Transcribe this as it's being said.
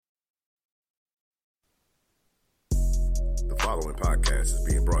following podcast is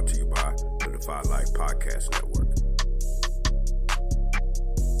being brought to you by the Defy Life Podcast Network.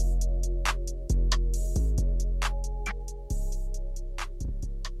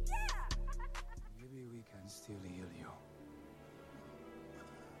 Maybe we can still heal you.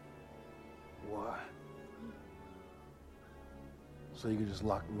 Why? So you could just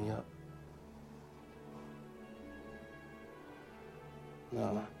lock me up?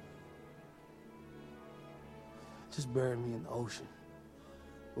 No. Just bury me in the ocean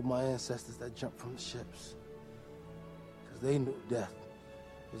with my ancestors that jumped from the ships. Because they knew death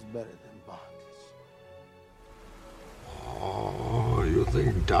was better than bondage. Oh, you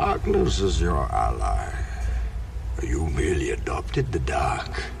think darkness is your ally? You merely adopted the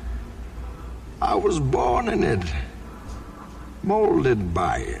dark. I was born in it, molded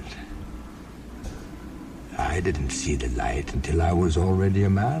by it. I didn't see the light until I was already a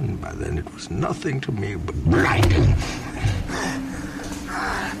man. By then it was nothing to me but blinding.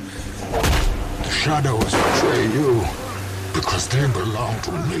 The shadows betray you because they belong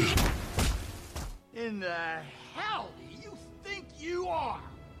to me. In the hell do you think you are?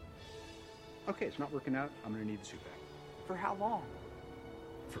 Okay, it's not working out. I'm gonna need the suit back. For how long?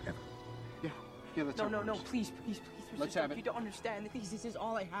 Forever. Yeah, that's No, how it no, works. please. Let's have it. You don't understand. Please, this is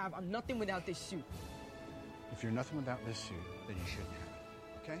all I have. I'm nothing without this suit. If you're nothing without this suit, then you shouldn't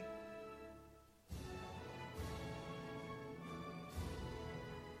have it. Okay?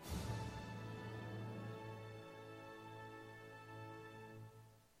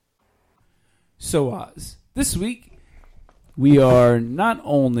 So, Oz, this week we are not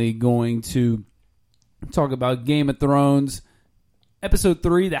only going to talk about Game of Thrones, Episode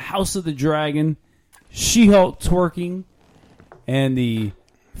 3, The House of the Dragon, She-Hulk twerking, and the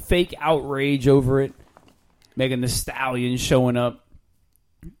fake outrage over it, Megan Thee Stallion showing up.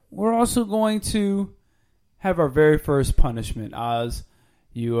 We're also going to have our very first punishment. Oz,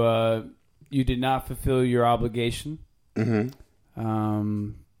 you did not fulfill your obligation. Mm-hmm.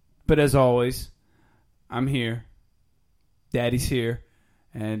 But as always, I'm here. Daddy's here.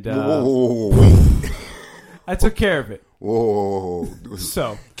 And Whoa. I took care of it. Whoa.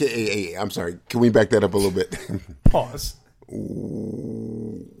 So, Hey, I'm sorry. Can we back that up a little bit? pause.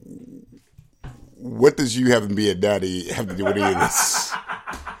 What does you having to be a daddy have to do with any of this?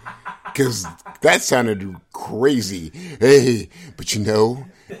 Because that sounded crazy. Hey, but you know,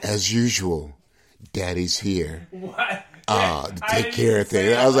 as usual, daddy's here. What? To take care of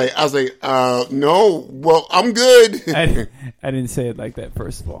things. I was like, no. Well, I'm good. I didn't say it like that,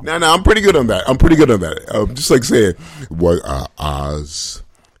 first of all. No, I'm pretty good on that. Just like saying, "What, Oz,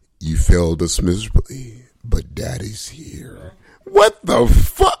 you failed us miserably, but Daddy's here." What the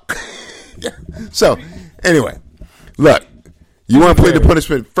fuck? So, anyway, look, you want to play the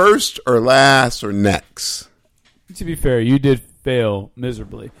punishment first or last or next? To be fair, you did fail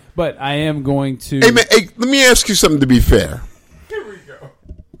miserably. But I am going to... Hey, man, let me ask you something to be fair. Here we go.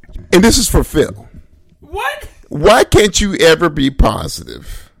 And this is for Phil. What? Why can't you ever be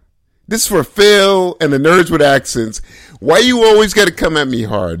positive? This is for Phil and the nerds with accents. Why you always got to come at me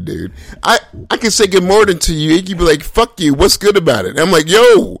hard, dude? I can say good morning to you. You can be like, fuck you. What's good about it? And I'm like,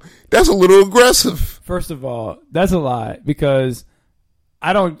 yo, that's a little aggressive. First of all, that's a lie because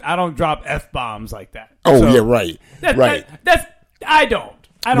I don't drop F-bombs like that. Oh, So, yeah, right. I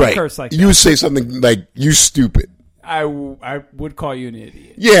don't curse like that. You would say something like, you stupid. I would call you an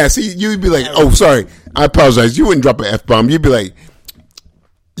idiot. Yeah, see, you'd be like, oh, sorry, I apologize. You wouldn't drop an F-bomb. You'd be like,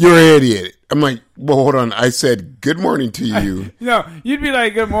 you're an idiot. I'm like, well, hold on. I said good morning to you. No, you'd be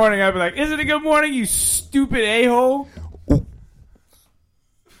like, good morning. I'd be like, is it a good morning, you stupid a-hole?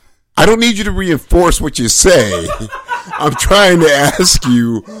 I don't need you to reinforce what you say. I'm trying to ask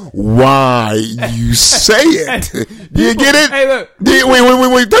you why you say it. Do you get it? Hey, look.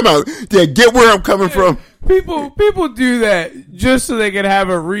 Wait, time out. Do you get where I'm coming from? People do that just so they can have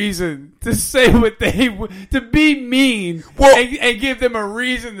a reason to say what to be mean and give them a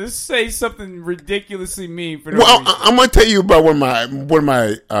reason to say something ridiculously mean for no reason. I'm going to tell you about one of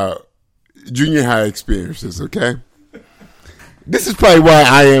my junior high experiences, okay? This is probably why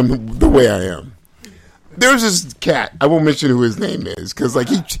I am the way I am. There's this cat. I won't mention who his name is because like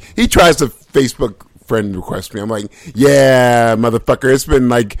he tries to Facebook friend request me. I'm like, yeah, motherfucker. It's been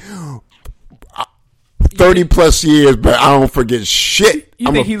like 30 plus years, but I don't forget shit. You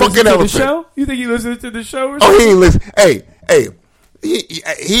I'm think a he fucking listens to the elephant. show? You think he listens to the show or Oh, something? he ain't listen. Hey,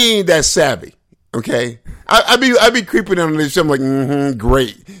 he ain't that savvy. Okay, I be creeping on this shit. I'm like,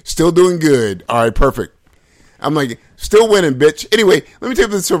 great, still doing good. All right, perfect. I'm like, still winning, bitch. Anyway, let me tell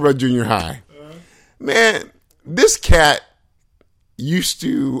you this story about junior high. Man, this cat used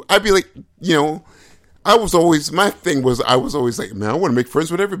to, I'd be like, my thing was, I was always like, man, I want to make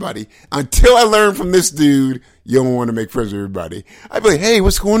friends with everybody. Until I learned from this dude, you don't want to make friends with everybody. I'd be like, hey,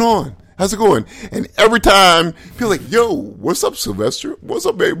 what's going on? How's it going? And every time, people like, yo, what's up, Sylvester? What's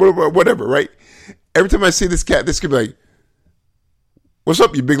up, babe? Whatever, right? Every time I see this cat, this could be like, what's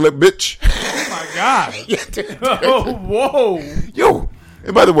up, you big lip bitch? Oh, my God. Yeah, dude. Oh, whoa. Yo,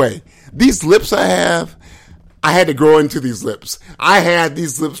 and by the way, these lips I have, I had to grow into these lips. I had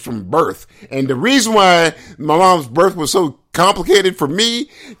these lips from birth. And the reason why my mom's birth was so complicated for me,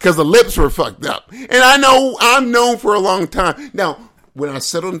 because the lips were fucked up. And I'm known for a long time. Now, when I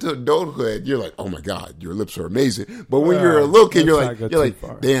settled into adulthood, you're like, oh my God, your lips are amazing. But when you're a little kid, you're like,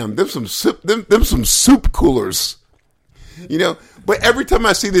 damn, them some soup coolers. You know? But every time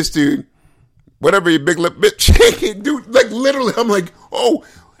I see this dude, whatever, you big lip bitch, dude, like literally, I'm like, oh,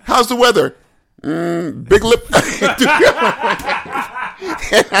 how's the weather? Big lip.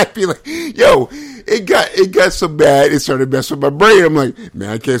 And I'd be like, yo, it got so bad, it started messing with my brain. I'm like, man,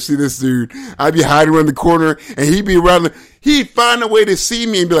 I can't see this dude. I'd be hiding around the corner, and he'd be around he'd find a way to see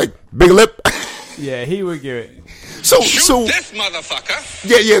me and be like, big lip. Yeah, he would give it. So this motherfucker.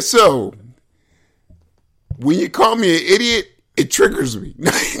 Yeah, so when you call me an idiot, it triggers me.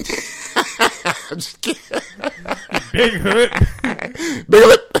 I'm just kidding. Big lip. Big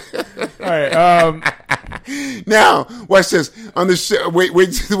lip. All right. Now, watch this. On the show, wait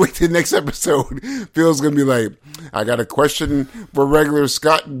till the next episode. Phil's gonna be like, I got a question for regular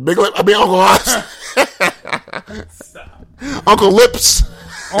Scott Big Lip. I mean, Uncle Hoss. Uncle Lips.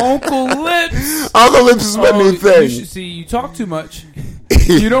 Uncle Lips. Uncle Lips is my new thing. You should see. You talk too much.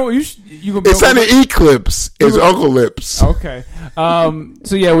 You know. You gonna be it's not an Eclipse. It's Uncle Lips. Okay.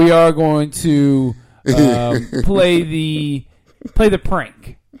 So yeah, we are going to play the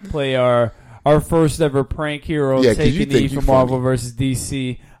prank. Play our first ever prank hero taking E from Marvel vs.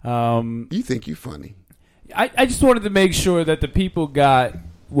 DC. You think you're funny. I just wanted to make sure that the people got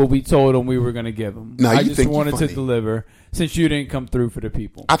what we told them we were going to give them. No, I just wanted to deliver since you didn't come through for the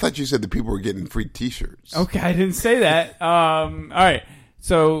people. I thought you said the people were getting free T-shirts. Okay, I didn't say that. All right.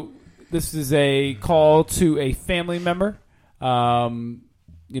 So this is a call to a family member.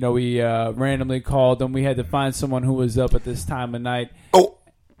 We randomly called them. We had to find someone who was up at this time of night. Oh,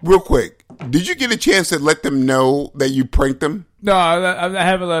 real quick. Did you get a chance to let them know that you pranked them? No, I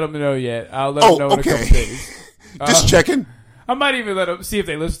haven't let them know yet. I'll let them know in a couple days. Just checking. I might even let them see if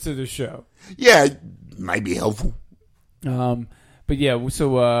they listen to the show. Yeah, it might be helpful. But yeah,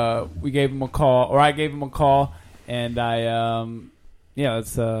 so we gave them a call, or I gave them a call, and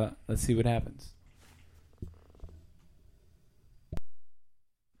let's see what happens.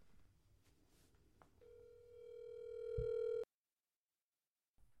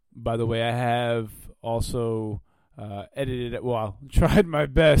 By the way, I have also edited it. Well, tried my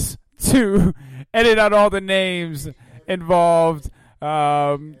best to edit out all the names involved.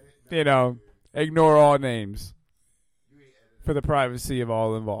 Ignore all names for the privacy of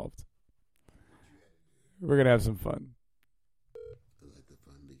all involved. We're gonna have some fun. Let the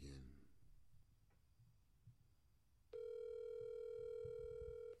fun begin.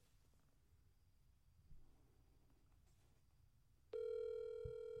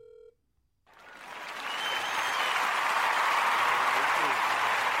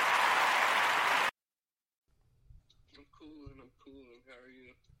 I'm coolin'. How are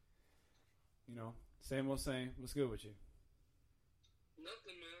you? Same old same. What's good with you?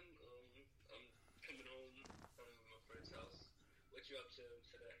 Nothing, man. I'm coming home from my friend's house. What you up to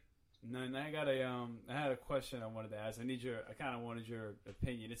today? No, I had a question I wanted to ask. I kind of wanted your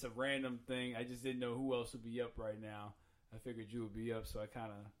opinion. It's a random thing. I just didn't know who else would be up right now. I figured you would be up, so I kind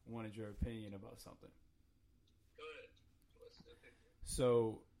of wanted your opinion about something. Go ahead. What's the opinion?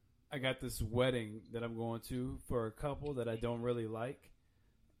 So, I got this wedding that I'm going to for a couple that I don't really like.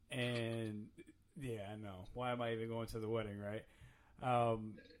 And, yeah, I know. Why am I even going to the wedding, right?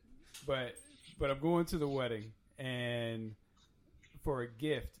 But I'm going to the wedding, and for a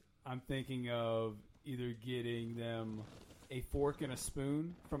gift, I'm thinking of either getting them a fork and a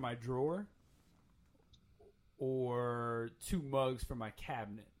spoon from my drawer or 2 mugs from my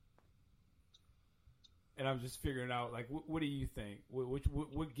cabinet. And I'm just figuring out, like, what do you think?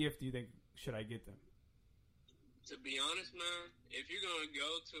 What gift do you think should I get them? To be honest, man, if you're going to go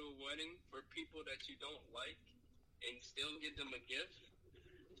to a wedding for people that you don't like and still get them a gift,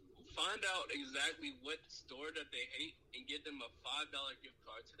 find out exactly what store that they hate and get them a $5 gift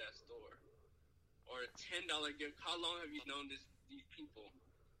card to that store. Or a $10 gift. How long have you known these people?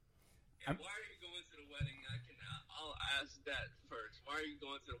 And why are you going to the wedding? I'll ask that first. Why are you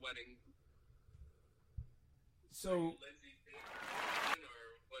going to the wedding? So, Lindsay,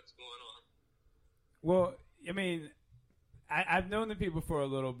 or what's going on? Well, I mean, I've known the people for a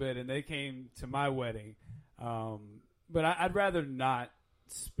little bit, and they came to my wedding. But I'd rather not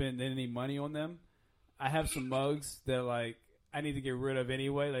spend any money on them. I have some mugs that, like, I need to get rid of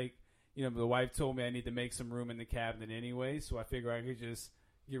anyway. Like, you know, the wife told me I need to make some room in the cabinet anyway, so I figure I could just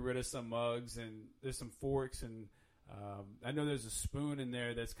get rid of some mugs, and there's some forks, and I know there's a spoon in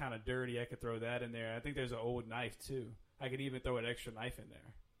there that's kind of dirty. I could throw that in there. I think there's an old knife, too. I could even throw an extra knife in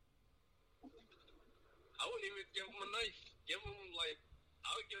there. I wouldn't even give him a knife. Give him, like,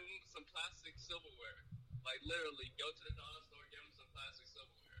 I would give him some plastic silverware. Like, literally, go to the dollar store, give him some plastic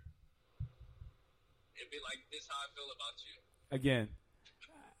silverware. And be like, this is how I feel about you. Again,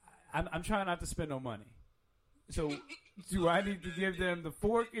 I'm trying not to spend no money. So, do I need to give them the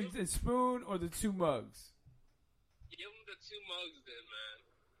fork and spoon or the 2 mugs? Give them the 2 mugs then, man.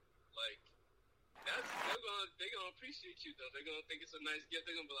 Like, they're gonna appreciate you though. They're gonna think it's a nice gift.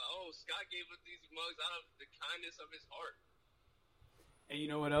 They're gonna be like, "Oh, Scott gave us these mugs out of the kindness of his heart." And you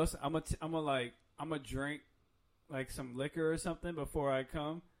know what else? I'm gonna drink like some liquor or something before I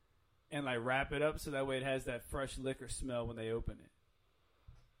come, and like wrap it up so that way it has that fresh liquor smell when they open it.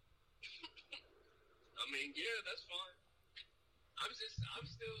 I mean, yeah, that's fine. I'm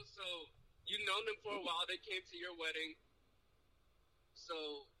still so you've known them for a while. They came to your wedding,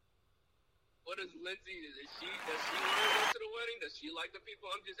 so. What is Lindsay? Does she want to go to the wedding? Does she like the people?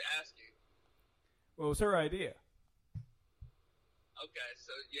 I'm just asking. Well, it was her idea. Okay,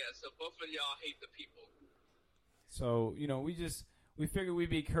 so both of y'all hate the people. So, you know, we figured we'd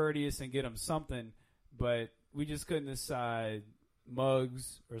be courteous and get them something, but we just couldn't decide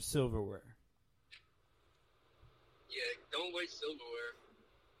mugs or silverware. Yeah, don't waste silverware.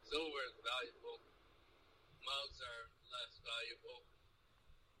 Silverware is valuable. Mugs are less valuable.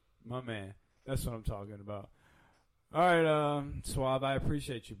 My man. That's what I'm talking about. All right, Suave, I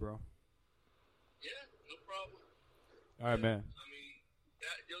appreciate you, bro. Yeah, no problem. All right, man. I mean,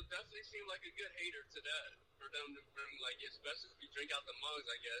 you'll definitely seem like a good hater to that. For them to bring, like, especially if you drink out the mugs,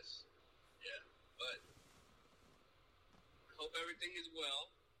 I guess. Yeah, but hope everything is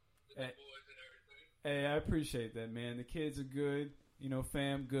well with the boys and everything. Hey, I appreciate that, man. The kids are good. You know,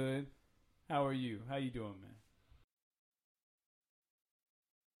 fam good. How are you? How you doing, man?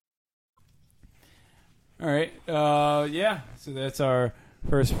 All right. Yeah. So that's our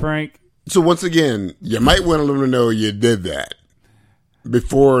first prank. So once again, you might want to let them know you did that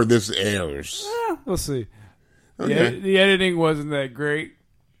before this airs. We'll see. Okay. The editing wasn't that great.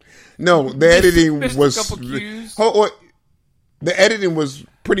 No, the editing missed was. a couple cues. The editing was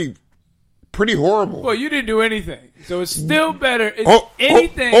pretty horrible. Well, you didn't do anything, so it's still better.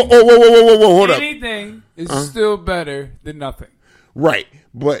 Anything. Whoa! Hold up. Anything is still better than nothing. Right,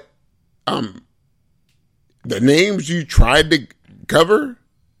 but the names you tried to cover,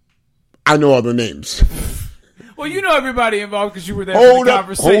 I know all the names. Well, you know everybody involved because you were there for the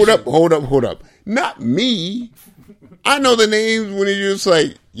conversation. Hold up. Not me. I know the names when you're just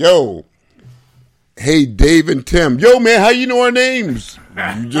like, yo, hey, Dave and Tim. Yo, man, how you know our names?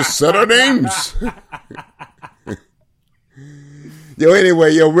 You just said our names.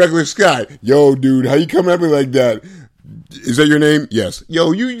 Yo, Regular Scott. Yo, dude, how you come at me like that? Is that your name? Yes.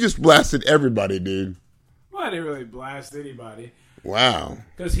 Yo, you just blasted everybody, dude. Well, I didn't really blast anybody. Wow.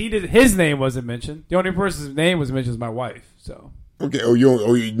 Because his name wasn't mentioned. The only person's name was mentioned was my wife. So. Okay.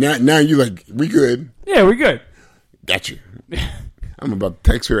 Now you like, we good. Yeah, we good. Got you. I'm about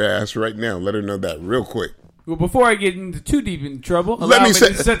to text her ass right now. Let her know that real quick. Well, before I get into too deep in trouble, let me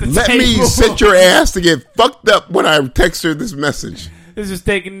set your ass to get fucked up when I text her this message. This is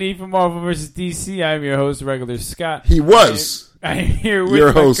Taking a Knee from Marvel vs. DC. I'm your host, Regular Scott. He was. I'm here with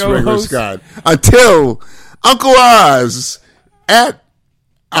your host, Regular Scott. Until Uncle Oz at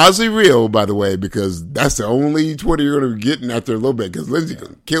Ozzy Real, by the way, because that's the only Twitter you're going to be getting after a little bit, because Lindsay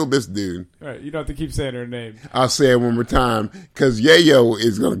going to kill this dude. All right, you don't have to keep saying her name. I'll say it one more time, because Yayo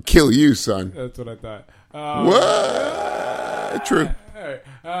is going to kill you, son. That's what I thought. What? True. All right.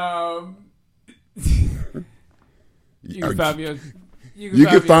 You can find me on... You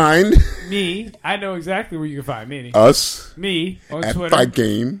can find me. I know exactly where you can find me. Us. Me on at Twitter. Fight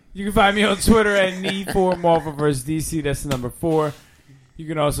Game. You can find me on Twitter at Knee4Marvel vs. DC. That's the number 4. You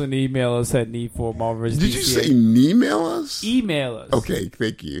can also email us at Knee4Marvel vs. DC. Did you say email us? Email us. Okay,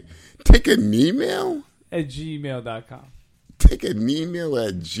 thank you. Take an email? At gmail.com. Take an email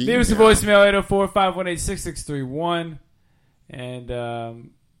at gmail. Leave us a voicemail 804-518-6631. And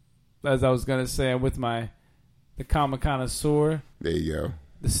as I was going to say, I'm with the comic connoisseur. There you go.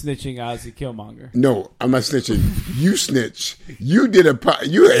 The snitching Ozzy Killmonger. No, I'm not snitching. You snitch. You did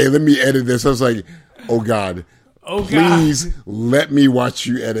hey, let me edit this. I was like, oh God. Oh, God. Please let me watch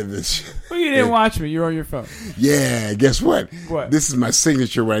you edit this shit. Well, you didn't watch me. You're on your phone. Yeah, guess what? What? This is my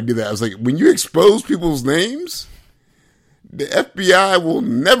signature when I do that. I was like, when you expose people's names, the FBI will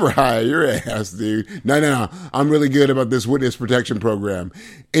never hire your ass, dude. No. I'm really good about this witness protection program.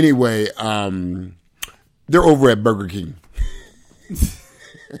 Anyway, they're over at Burger King.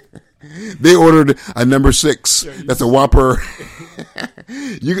 They ordered a number 6. That's a Whopper.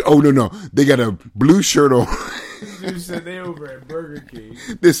 No. They got a blue shirt on. You said they over at Burger King.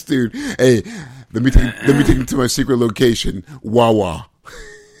 This dude, hey, let me take him to my secret location, Wawa.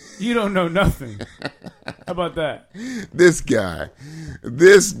 You don't know nothing. How about that? This guy,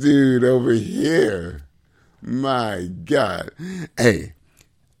 this dude over here, my God. Hey,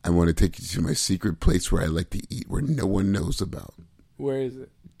 I want to take you to my secret place where I like to eat, where no one knows about. Where is it?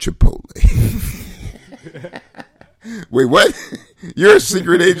 Chipotle. Wait, what? You're a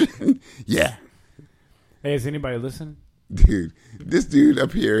secret agent? Yeah. Hey, is anybody listening? Dude, this dude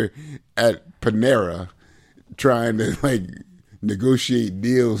up here at Panera trying to, like, negotiate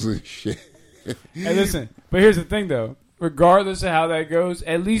deals and shit. Hey, listen, but here's the thing, though. Regardless of how that goes,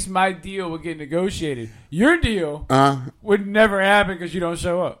 at least my deal would get negotiated. Your deal would never happen because you don't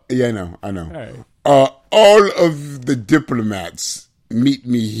show up. Yeah, I know. All right. All of the diplomats meet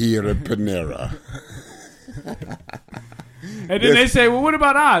me here at Panera. And then they say, well, what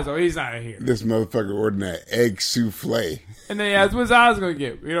about Oz? Oh, he's not here. This motherfucker ordered an egg souffle. And they ask, what's Oz going to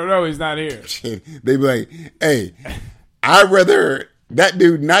get? We don't know. He's not here. They be like, hey, I'd rather that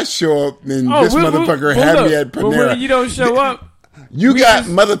dude not show up than this motherfucker have me at Panera. But when you don't show up. You got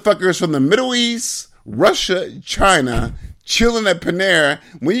motherfuckers from the Middle East, Russia, China, chilling at Panera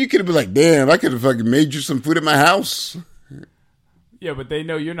when you could have been like, damn, I could have fucking made you some food at my house. Yeah, but they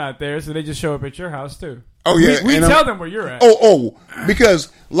know you're not there, so they just show up at your house, too. Oh, yeah. We tell them where you're at.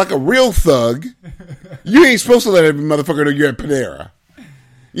 Because like a real thug, you ain't supposed to let every motherfucker know you're at Panera.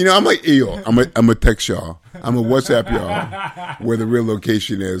 You know, I'm like, yo, I'm a text y'all. I'm a WhatsApp y'all where the real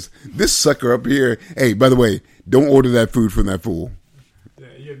location is. This sucker up here, hey, by the way, don't order that food from that fool. Yeah,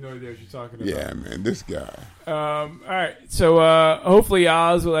 you have no idea what you're talking about. Yeah, man, this guy. All right, so hopefully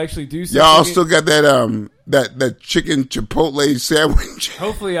Oz will actually do something. Y'all still got that chicken Chipotle sandwich.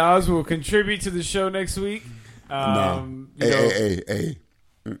 Hopefully Oz will contribute to the show next week. No. Hey.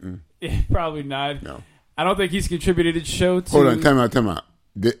 Probably not. No. I don't think he's contributed to the show. Hold on, time out.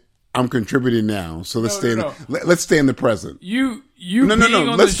 I'm contributing now, so let's stay in the present. You No.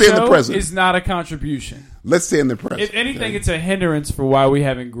 On Let's the see in the show present. is not a contribution. Let's stay in the present. If anything, it's a hindrance for why we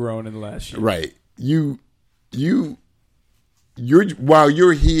haven't grown in the last year. Right. You're while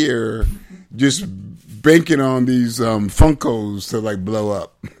you're here, just banking on these Funkos to like blow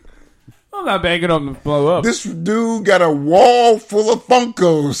up. I'm not banking on them to blow up. This dude got a wall full of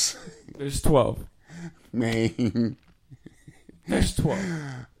Funkos. There's 12. Man. There's 12.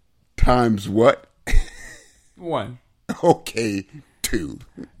 Times what? 1. Okay, 2.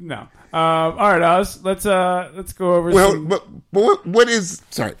 No. All right, Oz. Let's go over. Well, some... but what is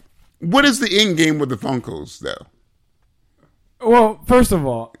the end game with the Funkos though? Well, first of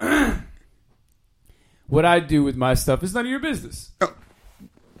all, what I do with my stuff is none of your business.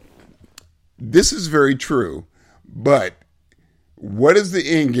 This is very true, but what is the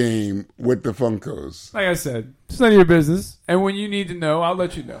end game with the Funkos? Like I said, it's none of your business. And when you need to know, I'll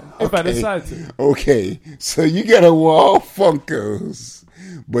let you know if I decide to. Okay, so you got a wall of Funkos,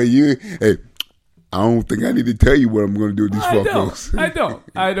 but I don't think I need to tell you what I'm going to do with these Funkos.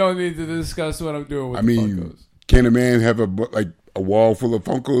 I don't need to discuss what I'm doing with the Funkos. Can a man have a wall full of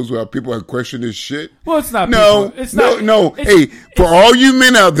Funkos without people question his shit? Well, it's not. No, people. It's no, not, no. It's, hey, for all you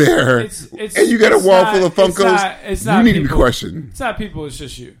men out there, and you got a wall full of Funkos, it's you not need people. to be questioned. It's not people. It's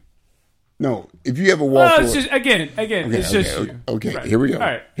just you. No, if you have a wall full, it's just again. It's just you. Okay, right. here we go. All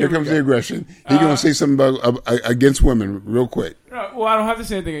right, here comes the aggression. He's going to say something about against women real quick. Well, I don't have to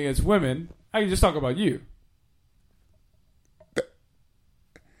say anything against women. I can just talk about you.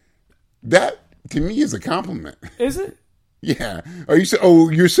 That to me is a compliment. Is it? Yeah. Are you?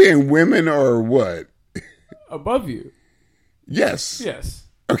 You're saying women or what? Above you. Yes. Yes.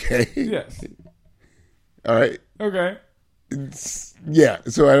 Okay. Yes. All right. Okay. Yeah.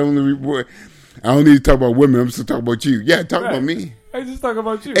 So I don't need to talk about women. I'm just talking about you. Yeah. Talk about me. I just talk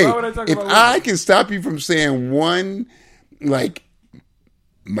about you. Hey, Why would I talk about women? If I can stop you from saying one, like,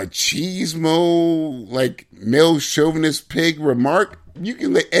 machismo, like, male chauvinist pig remark, you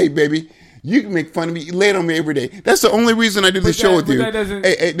can hey, baby, you can make fun of me. Lay it on me every day. That's the only reason I do this show with you. That doesn't,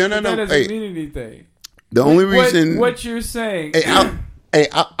 hey, no. That doesn't mean anything. The only reason. What you're saying. Hey,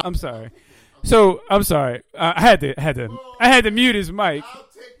 I'm sorry. So, I'm sorry. I had to mute his mic.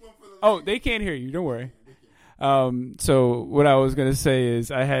 Oh, they can't hear you. Don't worry. So what I was going to say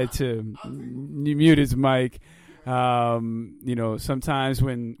is I had to mute his mic. Sometimes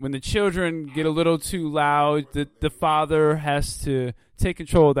when the children get a little too loud, the father has to take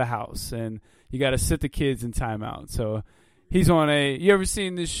control of the house, and you got to sit the kids in timeout. So he's on you ever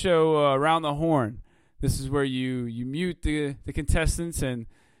seen this show, Around the Horn? This is where you mute the contestants and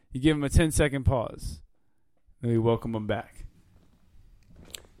you give them a 10-second pause. Then we welcome them back.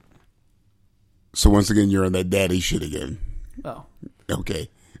 So once again, you're on that daddy shit again. Oh. Okay.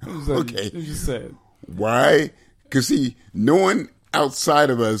 Okay. I'm just saying. Why? Because, see, no one outside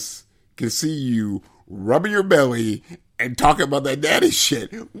of us can see you rubbing your belly and talking about that daddy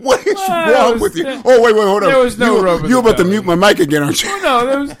shit. What is wrong with you? Wait, hold on. There was no rub in the belly. You're about to mute my mic again, aren't you?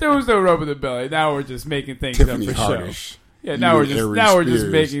 No, there was no rub in the belly. Now we're just making things Tiffany up for Hardish. show. Yeah, now we're just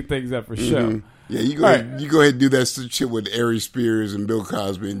making things up for show. Yeah, you go ahead and do that shit with Ari Spears and Bill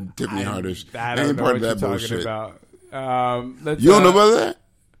Cosby and Tiffany Hardish. I don't know what you're talking about. You don't know about that?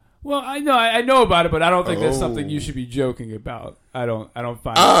 Well, I know about it, but I don't think that's something you should be joking about. I don't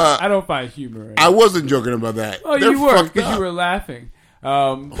find humor in it. I wasn't joking about that. Oh, you were, because you were laughing.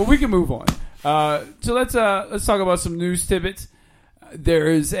 But we can move on. So let's talk about some news tidbits. There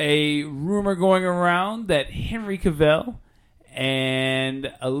is a rumor going around that Henry Cavill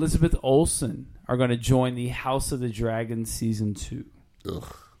and Elizabeth Olsen are going to join the House of the Dragon season 2.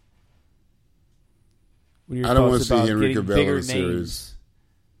 Ugh. I don't want to see Henry Cavill in a series.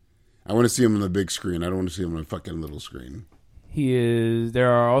 I want to see him on the big screen. I don't want to see him on a fucking little screen.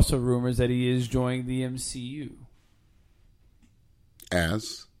 There are also rumors that he is joining the MCU.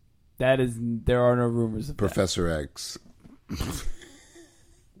 As? There are no rumors of Professor X.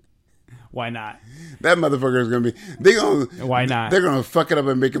 Why not? That motherfucker is going to be... Why not? They're going to fuck it up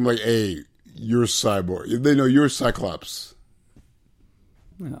and make him like, hey, you're Cyborg. They know you're Cyclops.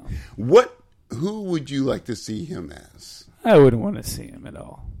 No. Who would you like to see him as? I wouldn't want to see him at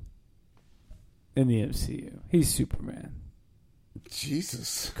all. In the MCU. He's Superman.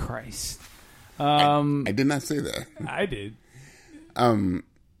 Jesus Christ. I did not say that. I did.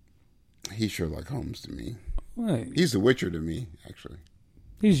 He's Sherlock Holmes to me. What? He's The Witcher to me, actually.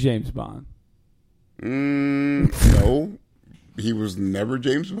 He's James Bond. No. He was never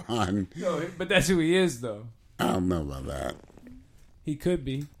James Bond. No, but that's who he is, though. I don't know about that. He could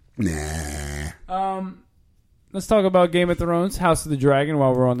be. Nah. Let's talk about Game of Thrones, House of the Dragon,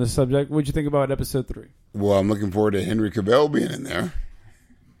 while we're on this subject. What'd you think about episode 3? Well, I'm looking forward to Henry Cavill being in there.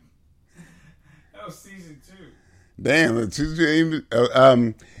 That was season 2.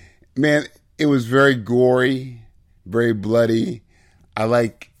 Damn. Man, it was very gory, very bloody. I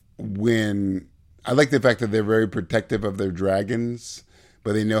like the fact that they're very protective of their dragons,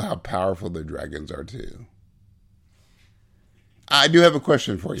 but they know how powerful their dragons are too. I do have a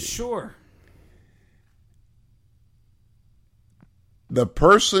question for you. Sure. The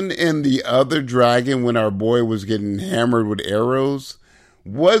person in the other dragon when our boy was getting hammered with arrows,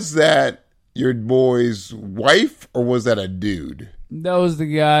 was that your boy's wife or was that a dude? That was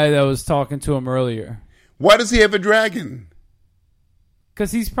the guy that was talking to him earlier. Why does he have a dragon?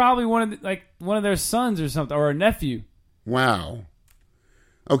 Because he's probably one of their sons or something, or a nephew. Wow.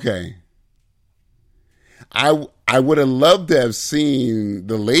 Okay. I would have loved to have seen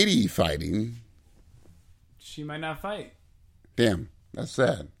the lady fighting. She might not fight. Damn, that's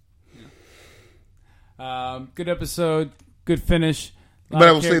sad. Good episode, good finish. But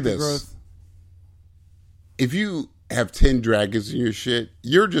I will say this. Growth. If you have 10 dragons in your shit,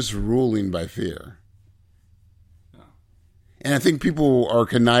 you're just ruling by fear. And I think people are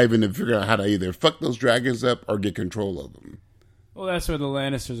conniving to figure out how to either fuck those dragons up or get control of them. Well, that's what the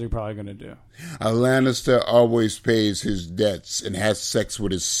Lannisters are probably going to do. A Lannister always pays his debts and has sex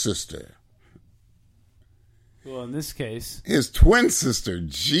with his sister. Well, in this case... His twin sister,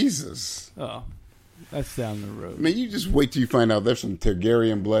 Jesus. Oh, that's down the road. Man, you just wait till you find out there's some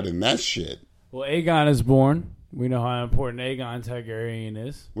Targaryen blood in that shit. Well, Aegon is born. We know how important Aegon Targaryen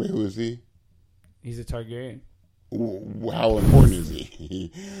is. Wait, who is he? He's a Targaryen. How important is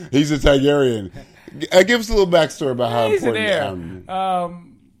he? He's a Targaryen. Give us a little backstory about how he's important.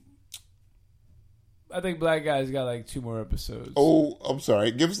 I think Black Guy's got like 2 more episodes. Oh, I'm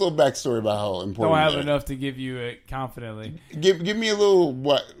sorry. Give us a little backstory about how important. Don't have enough to give you it confidently. Give me a little.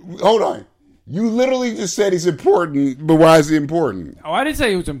 What? Hold on. You literally just said he's important, but why is he important? Oh, I didn't say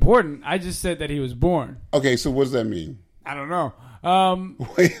he was important. I just said that he was born. Okay, so what does that mean? I don't know.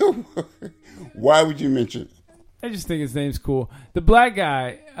 Why would you mention it? I just think his name's cool. The black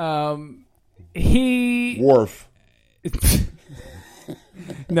guy, he... Worf.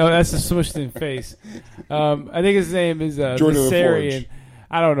 No, that's a smushed in face. I think his name is Viserion.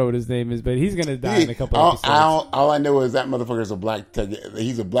 I don't know what his name is, but he's gonna die in a couple episodes. All I know is that motherfucker's a black.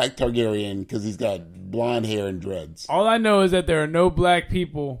 He's a black Targaryen because he's got blonde hair and dreads. All I know is that there are no black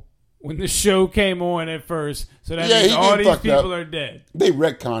people when the show came on at first, so that Yeah, means he all getting these fucked people up. are dead. They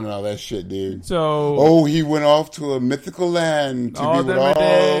retconning all that shit, dude. So he went off to a mythical land to all be with them are all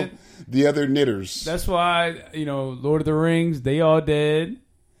dead. the other knitters. That's why, Lord of the Rings, they all dead.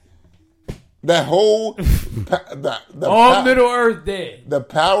 That whole All Middle Earth dead. The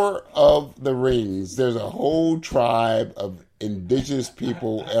power of the rings. There's a whole tribe of indigenous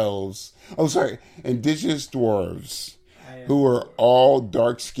people, elves. Indigenous dwarves who are all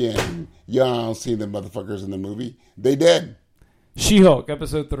dark skinned. Y'all seen the motherfuckers in the movie. They dead. She-Hulk,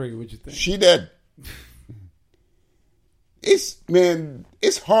 episode 3. What'd you think? She dead.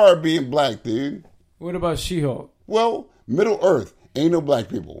 It's hard being black, dude. What about She-Hulk? Well, Middle Earth ain't no black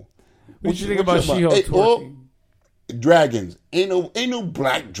people. What you think about She-Hulk twerking? Dragons. Ain't no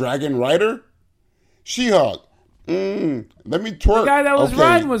black dragon rider. She-Hulk. Let me twerk. The guy that was Okay.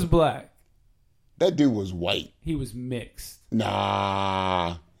 riding was black. That dude was white. He was mixed.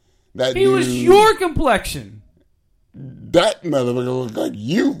 Nah. He was your complexion. That motherfucker looked like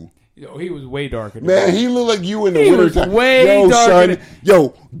you. He was way darker than Man, me. he looked like you in the He winter was time. way Yo, darker son.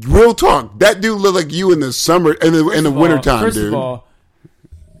 Yo, real talk. That dude looked like you in the summer, in the winter time, First dude. of all,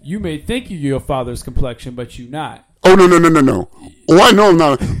 you may think you're your father's complexion, but you're not. Oh, no. Oh, I know I'm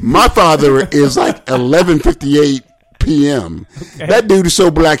not. My father is like 11:58 p.m. Okay. That dude is so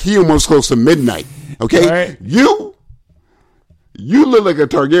black, he almost close to midnight. Okay? Right. You look like a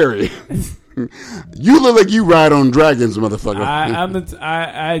Targaryen. You look like you ride on dragons, motherfucker.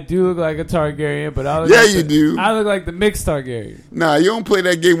 I do look like a Targaryen, but I look Yeah, like you do. I look like the mixed Targaryen. Nah, you don't play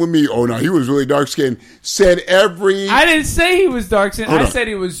that game with me. Oh, no, he was really dark skinned. Said every... I didn't say he was dark skinned. Hold I on. said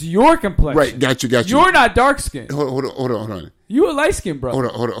he was your complexion. Right, got you. You're not dark skinned. Hold on. You a light skinned brother.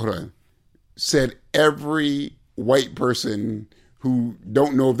 Hold on. Said every white person who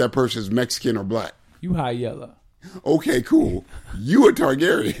don't know if that person is Mexican or black. You high yellow. Okay, cool. You a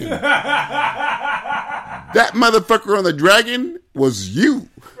Targaryen. That motherfucker on the dragon was you.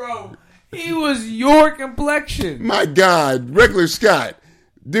 Bro, he was your complexion. My God, regular Scott.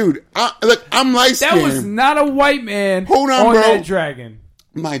 Dude, I'm light That skinned. was not a white man Hold on, bro. that dragon.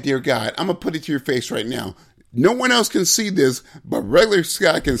 My dear God, I'm going to put it to your face right now. No one else can see this, but regular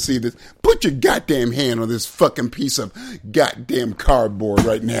Scott can see this. Put your goddamn hand on this fucking piece of goddamn cardboard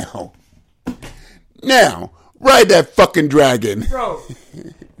right now. Now, ride that fucking dragon. Bro,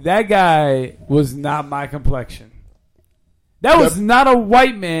 that guy was not my complexion. That was not a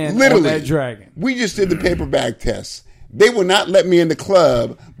white man Literally, on that dragon. we just did the paper bag test. They will not let me in the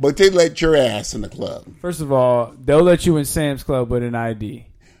club, but they let your ass in the club. First of all, they'll let you in Sam's Club with an ID.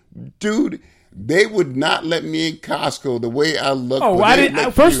 Dude, they would not let me in Costco the way I look. Oh, but I they didn't.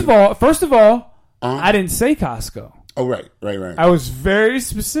 let First you. of all, I didn't say Costco. Oh, right. I was very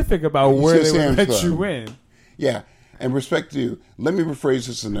specific about You where said they would Sam's let Club. you in. Yeah, and respect to you. Let me rephrase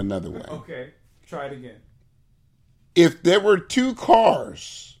this in another way. Okay, try it again. If there were two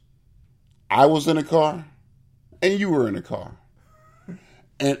cars, I was in a car and you were in a car,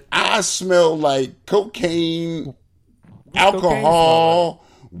 and I smelled like cocaine, alcohol,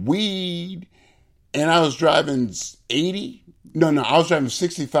 weed, and I was driving 80. No, I was driving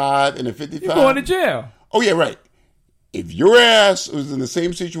 65 and a 55. You're going to jail. Oh, yeah, right. If your ass was in the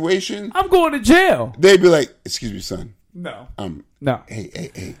same situation, I'm going to jail. they'd be like, "Excuse me, son. No. No.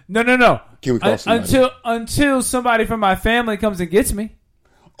 Hey. No. Can we call somebody?" Until somebody from my family comes and gets me.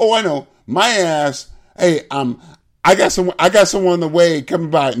 Oh, I know. My ass. Hey, I got someone on the way coming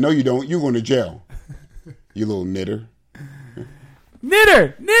by. No, you don't. You're going to jail. You little knitter.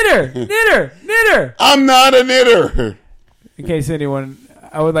 Knitter. I'm not a knitter. In case anyone,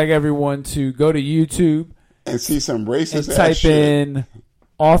 I would like everyone to go to YouTube And see some racist and ass type shit. in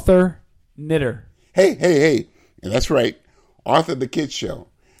author knitter. Hey. And that's right. Arthur the Kid Show.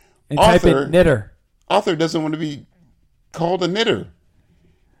 And type Author- in knitter. Arthur doesn't want to be called a knitter.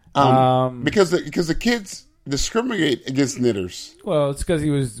 Because the kids discriminate against knitters. Well, it's because he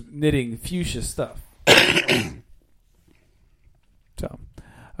was knitting fuchsia stuff. So,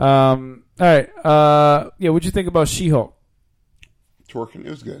 all right. What'd you think about She-Hulk? Twerking, it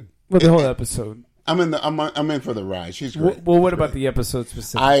was good. Well, the whole episode. I'm in for the ride. She's great. Well, what about the episode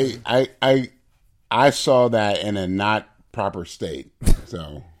specifically? I saw that in a not proper state,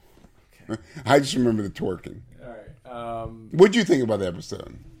 so I just remember the twerking. All right. What'd you think about the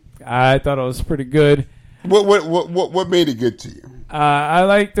episode? I thought it was pretty good. What made it good to you? I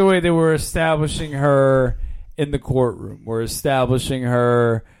like the way they were establishing her in the courtroom. We're establishing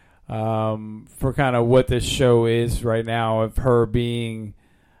her for kind of what this show is right now, of her being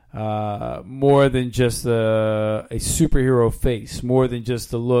more than just a superhero face, more than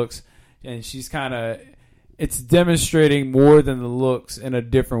just the looks. And she's kind of, it's demonstrating more than the looks in a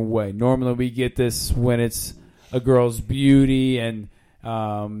different way. Normally we get this when it's a girl's beauty and,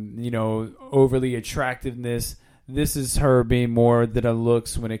 overly attractiveness. This is her being more than a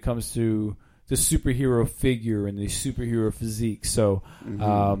looks when it comes to the superhero figure and the superhero physique. So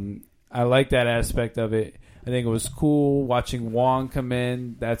I like that aspect of it. I think it was cool watching Wong come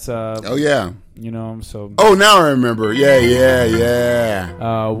in. That's oh yeah, so. Oh, now I remember.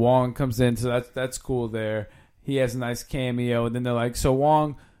 Yeah. Wong comes in, so that's cool. There, he has a nice cameo, and then they're like, "So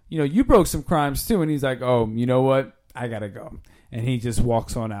Wong, you broke some crimes too," and he's like, "Oh, you know what? I gotta go," and he just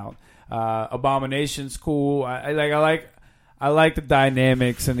walks on out. Abomination's cool. I like the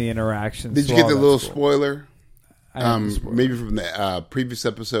dynamics and the interactions. Did you get the little cool. spoiler? Spoiler? Maybe from the previous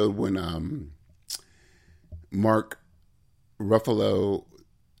episode when Mark Ruffalo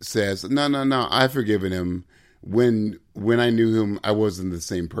says, "No, I've forgiven him. When I knew him, I wasn't the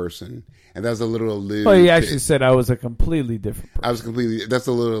same person." And that's a little allude. Oh, he actually said I was a completely different person. That's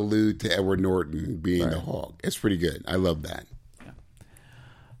a little allude to Edward Norton being the Hulk. It's pretty good. I love that. Yeah.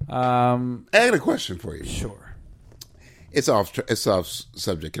 I got a question for you. Sure. It's off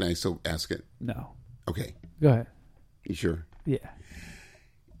subject. Can I still ask it? No. Okay. Go ahead. You sure? Yeah.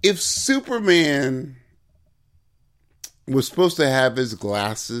 If Superman was supposed to have his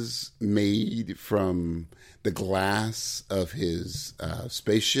glasses made from the glass of his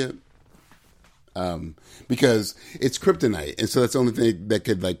spaceship, because it's kryptonite, and so that's the only thing that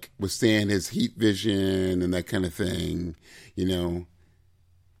could withstand his heat vision and that kind of thing.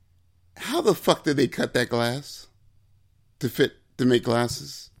 How the fuck did they cut that glass to make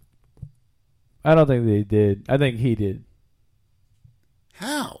glasses? I don't think they did. I think he did.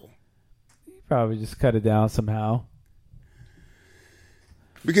 How? He probably just cut it down somehow.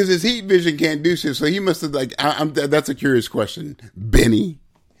 Because his heat vision can't do shit, so he must have that's a curious question, Benny.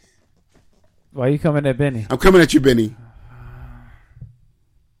 Why are you coming at Benny? I'm coming at you, Benny.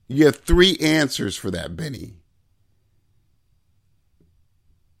 You have 3 answers for that, Benny.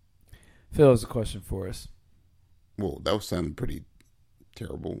 Phil has a question for us. Well, that was sounding pretty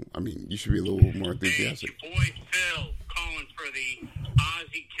terrible. I mean, you should be a little more enthusiastic. Hey, your boy Phil calling for the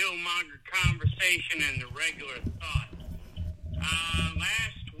Ozzy Killmonger conversation and the regular thought.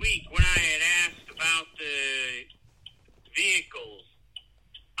 Last week when I had asked about the vehicles,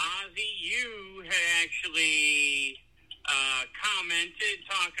 Ozzy, you had actually commented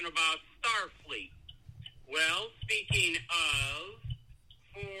talking about Starfleet. Well, speaking of,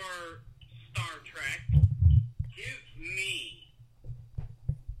 for Star Trek, give me...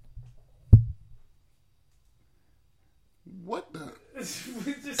 What the?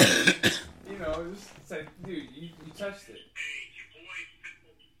 just say, dude, you touched it. Hey, your boy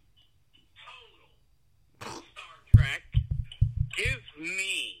Phil, total Star Trek, give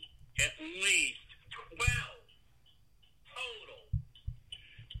me at least 12 total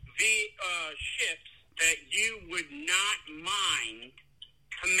ships that you would not mind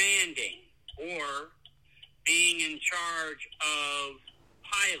commanding or being in charge of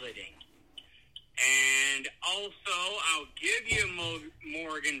piloting. And also, I'll give you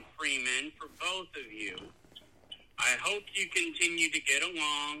Morgan Freeman for both of you. I hope you continue to get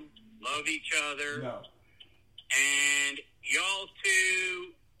along, love each other. No. And y'all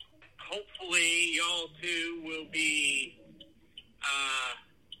two, hopefully y'all two will be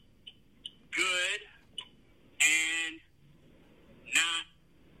good and not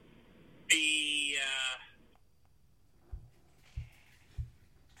be...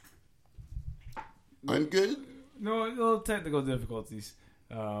 I'm good? No, little technical difficulties.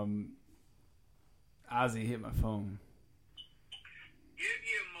 Ozzy hit my phone. Give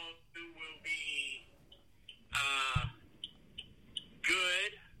you most who will be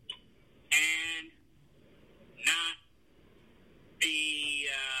good and not be,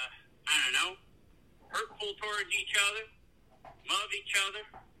 hurtful towards each other, love each other.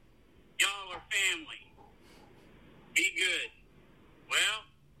 Y'all are family. Be good. Well,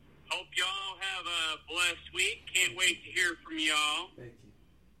 hope y'all have a blessed week. Can't wait to hear from y'all. Thank you.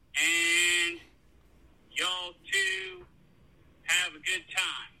 And y'all too have a good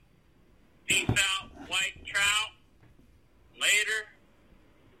time. Peace out, White Trout. Later.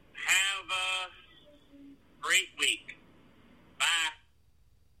 Have a great week. Bye.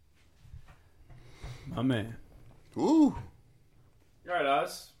 My man. Ooh. All right,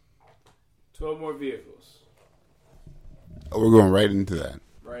 Oz. 12 more vehicles. Oh, we're going right into that.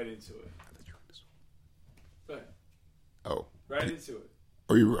 Right into it. Go ahead. Oh. Right into it.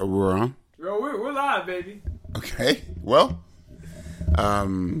 We're on? We're live, baby. Okay. Well,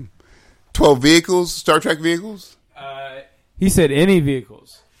 12 vehicles, Star Trek vehicles? He said any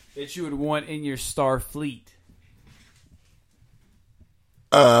vehicles that you would want in your star fleet.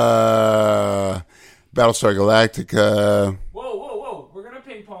 Battlestar Galactica. Whoa. We're going to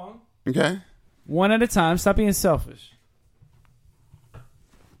ping pong. Okay. One at a time. Stop being selfish.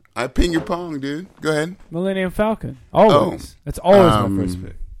 I ping your pong, dude. Go ahead. Millennium Falcon. Always. That's always my first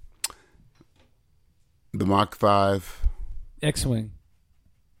pick. The Mach 5. X-Wing.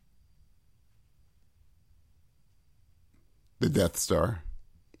 The Death Star.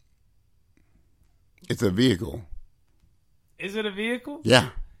 It's a vehicle. Is it a vehicle? Yeah.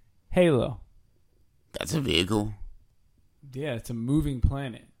 Halo. That's a vehicle. Yeah, it's a moving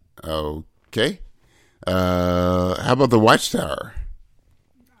planet. Okay. How about the Watchtower?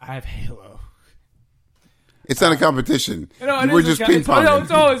 I have Halo. It's not a competition. No, We're just ping-ponging.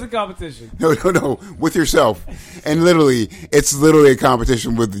 It's always a competition. No. With yourself. And it's literally a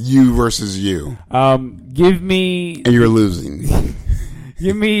competition with you versus you. Give me... And you're losing.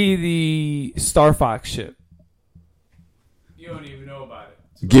 Give me the Star Fox ship. You don't even know about it.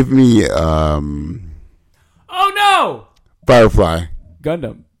 Give me... Oh, no! Firefly.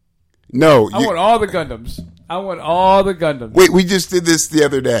 Gundam. No. I want all the Gundams. Wait, we just did this the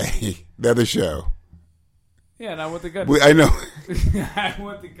other day. The other show. Yeah, and I want the Gundams. I know. I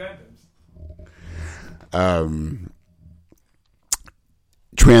want the Gundams.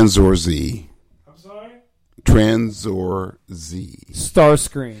 Transor Z. I'm sorry? Transor Z.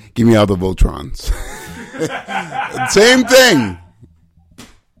 Starscream. Give me all the Voltrons. Same thing.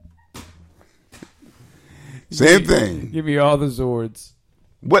 Same thing. Give me all the Zords.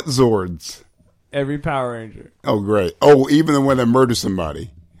 What Zords? Every Power Ranger. Oh, great. Oh, even the one that murdered somebody.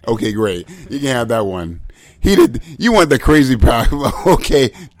 Okay, great. You can have that one. You want the crazy power.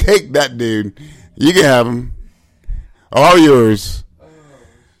 Okay, take that dude. You can have him. All yours.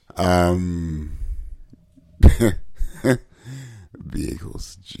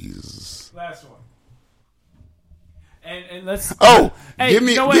 Vehicles. Jesus. Last one. And let's... Oh, hey, give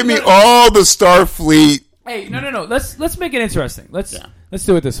me no. all the Starfleet. Hey, no. Let's make it interesting. Let's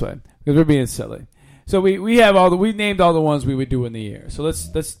do it this way because we're being silly. So we named all the ones we would do in the year. So let's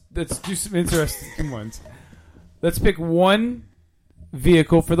do some interesting ones. Let's pick one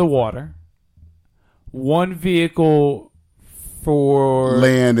vehicle for the water, one vehicle for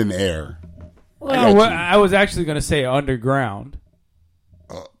land and air. Well, I was actually going to say underground.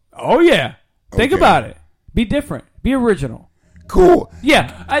 Oh yeah, think about it. Be different. Be original. Cool.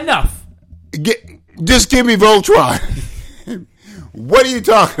 Yeah, enough. Just give me Voltron. What are you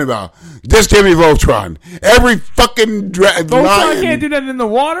talking about? Just give me Voltron. Every fucking Voltron can't do that in the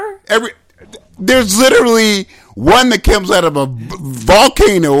water? There's literally one that comes out of a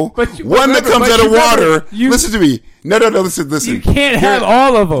volcano, one that comes out of water. Listen to me. No, listen. You can't have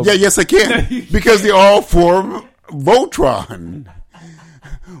all of them. Yeah, yes, I can. Because they all form Voltron.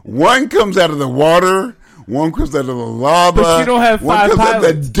 One comes out of the water. One comes out of the lava. But you don't have 5 pilots. One comes out of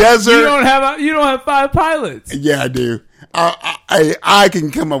the desert. You don't have 5 pilots. Yeah, I do. I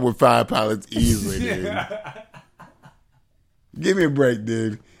can come up with 5 pilots easily, dude. Give me a break,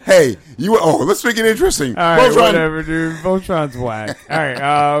 dude. Hey, let's make it interesting. All right, whatever, dude. Voltron's whack. All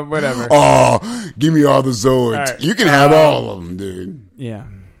right, whatever. Oh, give me all the Zords. Right. You can have all of them, dude. Yeah.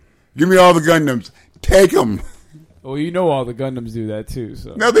 Give me all the Gundams. Take them. Well, you know all the Gundams do that too.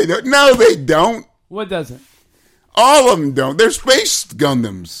 So no, they don't. No, they don't. What doesn't? All of them don't. They're space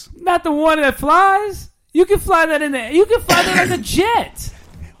Gundams. Not the one that flies. You can fly that in there. You can fly that like a jet.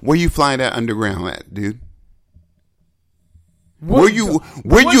 Where you flying that underground at, dude? When was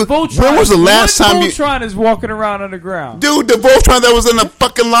the last time Voltron is walking around underground? Dude, the Voltron that was in the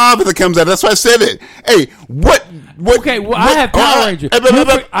fucking lava that comes out. That's why I said it. Hey, what? Okay, well, I have Power Rangers.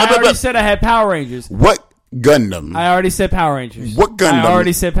 I already said I had Power Rangers. What Gundam? I already said Power Rangers. What Gundam? I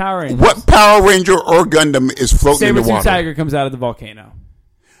already said Power Rangers. What Power Ranger or Gundam is floating in the water? Saber-tooth Tiger comes out of the volcano.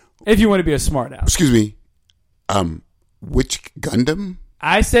 If you want to be a smart ass. Excuse me. Which Gundam?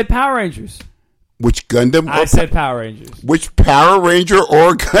 I said Power Rangers. Which Gundam? I said Power Rangers. Which Power Ranger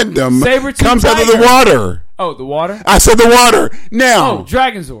or Gundam comes out of the water? Oh, the water? I said the water. Now. Oh,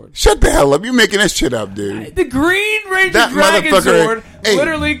 Dragonzord. Shut the hell up. You're making that shit up, dude. The Green Ranger Dragonzord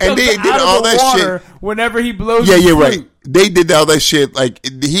literally comes out of the water whenever he blows his flute. Right. They did all that shit. Like,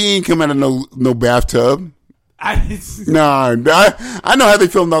 he ain't come out of no bathtub. I know how they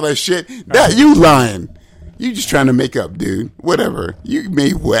filmed all that shit. You lying. You just trying to make up, dude. Whatever. You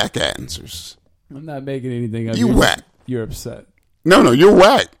made whack answers. I'm not making anything up. You whack. You're upset. No, you're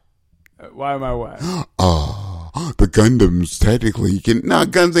whack. Why am I whack? The Gundams technically can. No,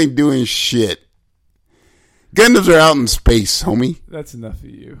 guns ain't doing shit. Gundams are out in space, homie. That's enough of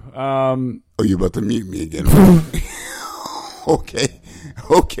you. Oh, you about to mute me again? Okay.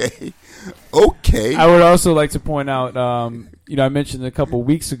 I would also like to point out, I mentioned a couple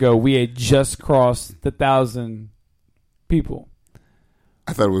weeks ago we had just crossed the 1,000 people.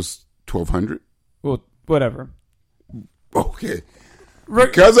 I thought it was 1,200. Well, whatever. Okay.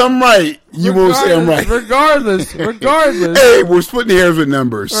 Because I'm right, you won't say I'm right. Regardless. Hey, we're splitting hairs with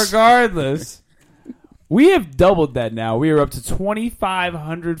numbers. Regardless. We have doubled that now. We are up to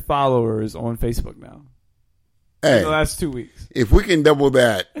 2,500 followers on Facebook now. Hey, in the last 2 weeks. If we can double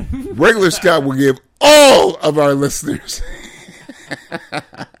that, regular Scott will give all of our listeners.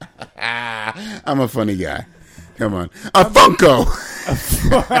 I'm a funny guy. Come on. A Funko.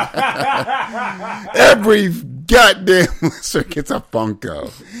 Every goddamn listener gets a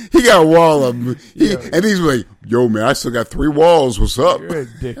Funko. He got a wall of them. And he's like, yo, man, I still got 3 walls. What's up? You're a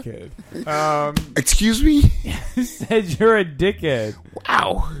dickhead. Excuse me? He said you're a dickhead.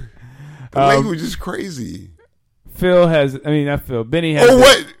 Wow. The language is crazy. Not Phil. Benny has. Oh,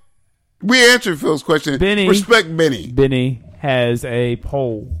 what? We answered Phil's question. Benny. Respect Benny. Benny has a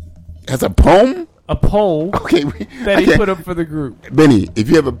poll. Has a poem? A poll that he put up for the group. Benny, if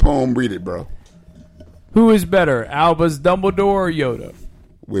you have a poem, read it, bro. Who is better, Albus Dumbledore or Yoda?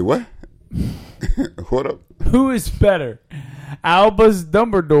 Wait, what? Hold up. Who is better, Albus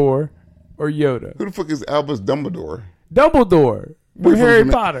Dumbledore or Yoda? Who the fuck is Albus Dumbledore? Dumbledore. From Harry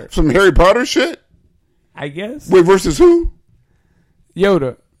Potter. Some Harry Potter shit? I guess. Wait, versus who?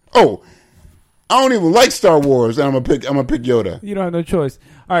 Yoda. Oh, I don't even like Star Wars, and I'm gonna pick Yoda. You don't have no choice.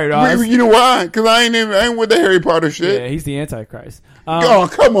 All right, you know why? Because I ain't with the Harry Potter shit. Yeah, he's the Antichrist. Oh,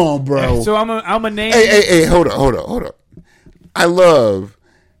 come on, bro. So I'm a name. Hey, hold up. I love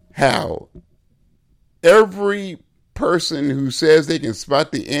how every person who says they can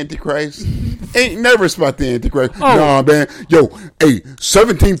spot the Antichrist ain't never spot the Antichrist. Oh. Nah, man. Yo,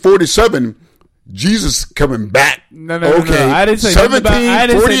 1747. Jesus coming back. No. I didn't say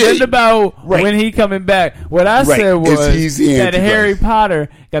nothing about when he coming back. What I said was that Harry Potter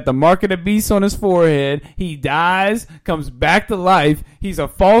got the mark of the beast on his forehead. He dies, comes back to life. He's a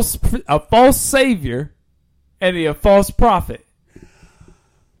false savior, and a false prophet.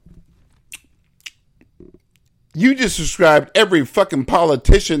 You just described every fucking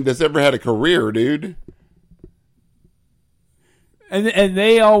politician that's ever had a career, dude. And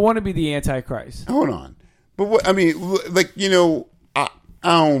they all want to be the Antichrist. Hold on, but what I mean, like I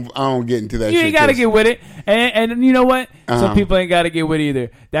don't get into that. You shit ain't got to get with it, and you know what? Some people ain't got to get with it either.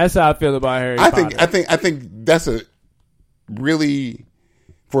 That's how I feel about Harry Potter. I think that's a really,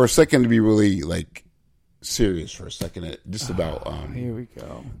 for a second, to be really like serious for a second, just about here we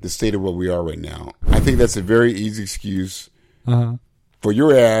go, the state of what we are right now. I think that's a very easy excuse. For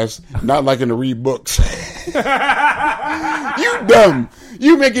your ass not liking to read books. You dumb.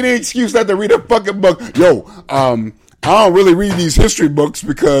 You making any excuse not to read a fucking book. Yo, I don't really read these history books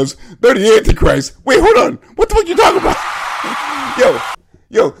because they're the Antichrist. Wait, hold on. What the fuck you talking about?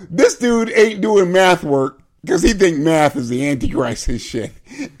 Yo, this dude ain't doing math work because he think math is the Antichrist and shit.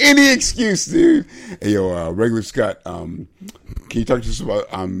 Any excuse, dude. Hey, yo, regular Scott, can you talk to us about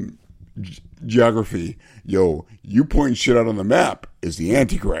geography? Yo, you pointing shit out on the map is the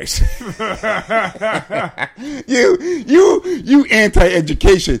Antichrist. you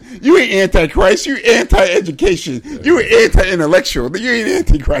anti-education. You ain't anti-Christ. You anti-education. You anti-intellectual. You ain't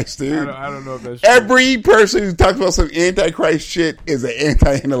Antichrist, dude. I don't know if that's true. Every person who talks about some Antichrist shit is an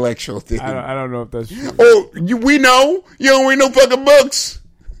anti-intellectual, dude. I don't know if that's true. Oh, we know. You don't read no fucking books.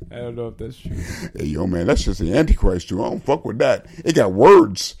 I don't know if that's true. Hey, yo, man, that's just the Antichrist, dude. I don't fuck with that. It got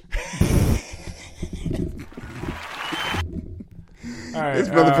words. All right, this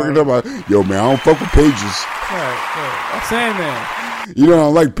motherfucker talking about, yo, man, I don't fuck with pages. All right. I'm saying that. You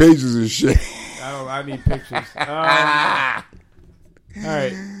don't like pages and shit. I need pictures. All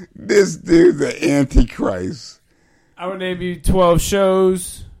right. This dude's the Antichrist. I will name you 12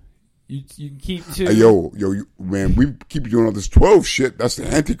 shows. You can keep 2. Hey, yo, man, we keep doing all this 12 shit. That's the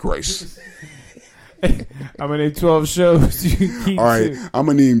Antichrist. I'm going to name 12 shows. You can keep all right, 2. I'm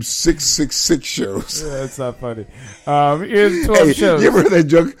going to name 666 shows. Yeah, that's not funny. Here's 12 shows. You ever heard that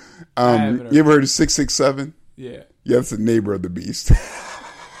joke? You ever heard of 667? Yeah. Yeah, that's the neighbor of the beast.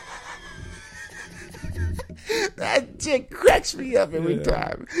 That shit cracks me up every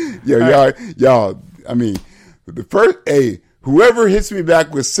time. Yo, y'all, I mean, the first, whoever hits me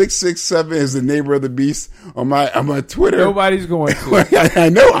back with 667 is the neighbor of the beast on my Twitter. Nobody's going to. I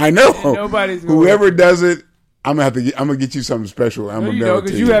know. Nobody's going Whoever does it, I'm gonna get you something special. I'm gonna mail it to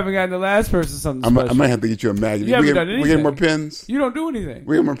because you haven't gotten the last person something special. I might have to get you a magnet. You haven't done anything. We get more pens. You don't do anything.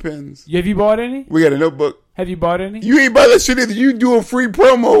 We get more pens. Have you bought any? We got a notebook. Have you bought any? You ain't buy that shit either. You do a free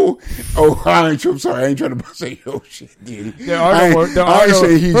promo. Oh, I'm sorry. I ain't trying to say oh shit, dude. There are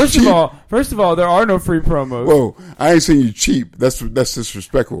no. First of all, there are no free promos. Whoa, I ain't saying you cheap. That's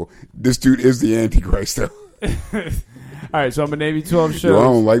disrespectful. This dude is the Antichrist, though. All right, so I'm gonna name you 12 shows. Yo, I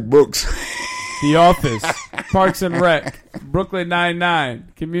don't like books. The Office, Parks and Rec, Brooklyn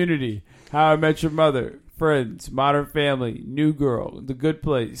Nine-Nine, Community, How I Met Your Mother, Friends, Modern Family, New Girl, The Good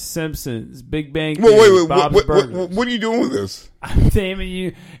Place, Simpsons, Big Bang Theory, Bob's Burgers. What are you doing with this? I'm naming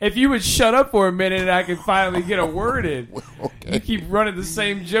you. If you would shut up for a minute, I could finally get a word in. Okay. You keep running the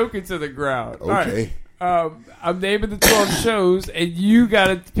same joke into the ground. Okay. All right. I'm naming the 12 shows, and you got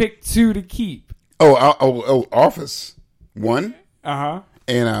to pick 2 to keep. Oh, Office. 1. Uh-huh.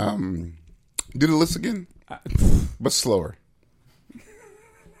 And, do the list again, but slower.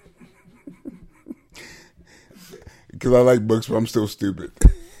 Because I like books, but I'm still stupid.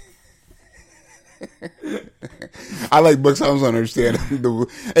 I like books. I don't understand.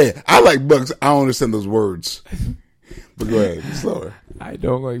 Hey, I like books. I don't understand those words. But go ahead, slower. I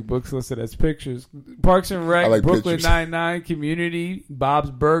don't like books listed as pictures. Parks and Rec, like Brooklyn pictures. Nine-Nine, Community,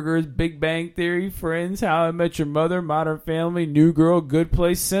 Bob's Burgers, Big Bang Theory, Friends, How I Met Your Mother, Modern Family, New Girl, Good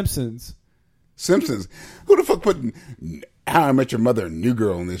Place, Simpsons. Simpsons. Who the fuck put How I Met Your Mother and New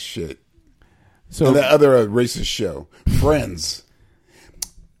Girl in this shit? So and that other racist show, Friends.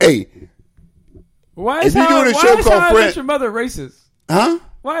 Hey, why is if you How, doing a why show is called How I Friends, Met Your Mother racist? huh?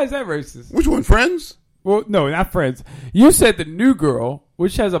 Why is that racist? Which one, Friends? Well, no, not Friends. You said the New Girl,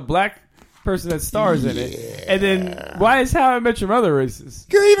 which has a black person that stars in it, and then why is How I Met Your Mother racist?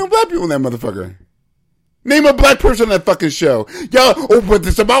 Because ain't no black people in that motherfucker. Name a black person on that fucking show. Y'all, but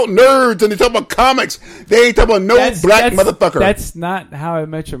it's about nerds and they talk about comics. They ain't talking about no black motherfucker. That's not How I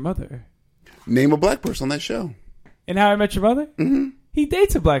Met Your Mother. Name a black person on that show. In How I Met Your Mother? Mm-hmm. He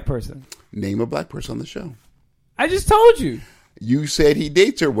dates a black person. Name a black person on the show. I just told you. You said he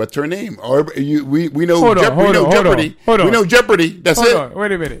dates her. What's her name? Or we know Hold on, Jeopardy. We know Jeopardy. That's it. Hold on.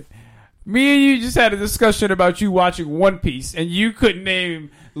 Wait a minute. Me and you just had a discussion about you watching One Piece, and you couldn't name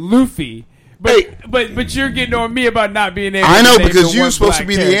Luffy. But you're getting on me about not being able to I know, name because the you're one supposed to black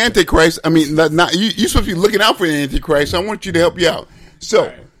be character. the Antichrist. I mean, not you're supposed to be looking out for the Antichrist. I want you to help you out. So,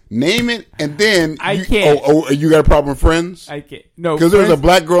 right. Name it, and then I can't. Oh, you got a problem with Friends? I can't. No, because there was a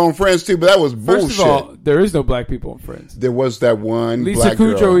black girl on Friends too, but that was bullshit. First of all, there is no black people in Friends. There was that one Lisa black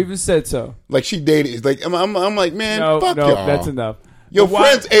Kudrow girl. even said so. Like she dated. Like I'm like, man, fuck no, y'all. that's enough. Yo, But why-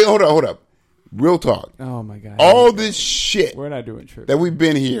 Friends. Hey, hold up. Real talk. Oh my god. All this shit We're not doing trivia. that we've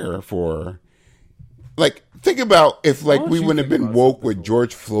been here for. Like, think about if Why like don't we you wouldn't have think been about woke something with cool?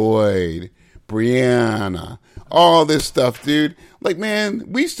 George Floyd, Brianna, all this stuff, dude. Like, man,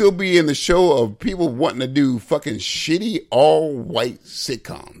 we still be in the show of people wanting to do fucking shitty all white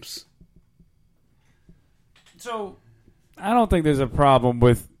sitcoms. So, I don't think there's a problem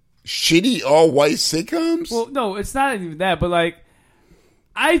with. Shitty all white sitcoms? Well, no, it's not even that. But like,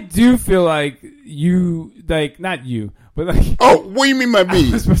 I do feel like you, like, not you, but like. Oh, what do you mean by me?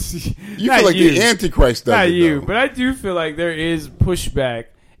 You not feel like you. the Antichrist does Not it, you, though. but I do feel like there is pushback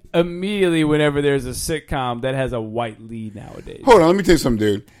immediately whenever there's a sitcom that has a white lead nowadays. Hold on, let me tell you something,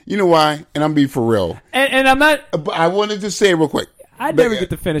 dude. You know why? And I'm being for real. And I'm not. But I wanted to say it real quick. I never get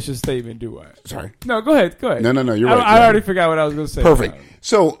to finish a statement, do I? Sorry. No, go ahead. No, you're right. I already forgot what I was going to say. Perfect.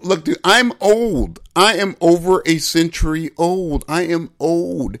 So, look, dude, I'm old. I am over a century old. I am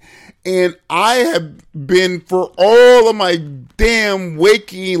old. And I have been for all of my damn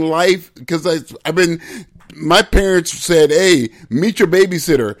waking life, because I've been, my parents said, hey, meet your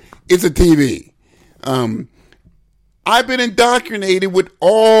babysitter. It's a TV. I've been indoctrinated with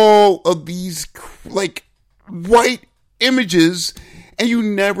all of these, like, white images, and you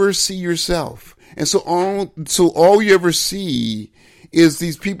never see yourself. And so all you ever see is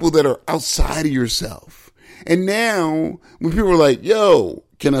these people that are outside of yourself. And now when people are like, yo,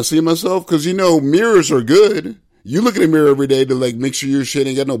 can I see myself? Because, you know, mirrors are good. You look in the mirror every day to like make sure your shit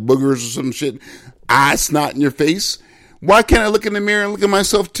ain't got no boogers or some shit, eye snot in your face. Why can't I look in the mirror and look at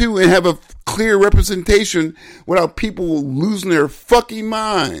myself too and have a clear representation without people losing their fucking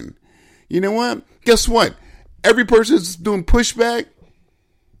mind? You know what? Guess what? Every person that's doing pushback,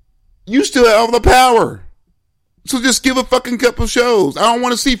 you still have all the power. So just give a fucking couple shows. I don't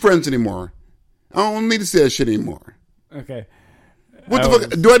want to see Friends anymore. I don't need to see that shit anymore. Okay. What the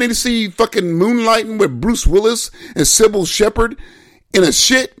fuck? Do I need to see fucking Moonlighting with Bruce Willis and Sybil Shepherd in a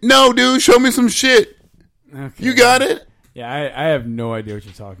shit? No, dude. Show me some shit. Okay. You got it? Yeah, I have no idea what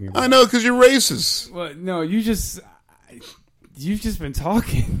you're talking about. I know, because you're racist. Well, no, you've just been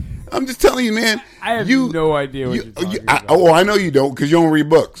talking. I'm just telling you, man. I have no idea what you're talking about. I know you don't, because you don't read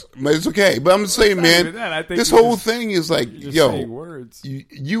books. But it's okay. But I'm just saying, man, this whole thing is like, yo, words.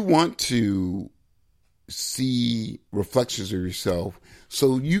 You want to see reflections of yourself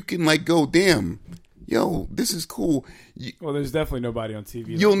so you can like go, damn, yo, this is cool. Well, there's definitely nobody on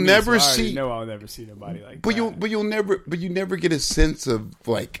TV. You'll never see. No, I'll never see nobody like but that. you never get a sense of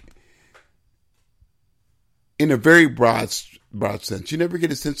like, in a very broad sense, you never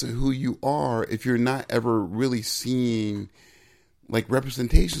get a sense of who you are if you're not ever really seeing like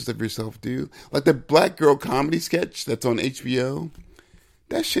representations of yourself, dude. Like the Black Girl comedy sketch that's on HBO.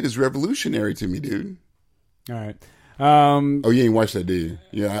 That shit is revolutionary to me, dude. All right. Oh, you ain't watched that, did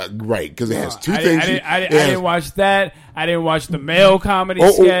you? Yeah, right. Because it has two things. I didn't watch that. I didn't watch the male comedy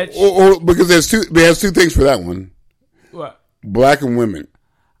sketch. Because it has two things for that one. What? Black and women.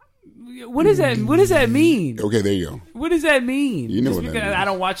 What does that? What does that mean? Okay, there you go. What does that mean? You know what that means. I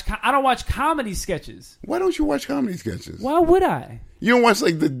don't watch comedy sketches. Why don't you watch comedy sketches? Why would I? You don't watch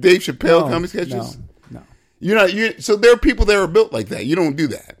like the Dave Chappelle comedy sketches? No. You're not. So there are people that are built like that. You don't do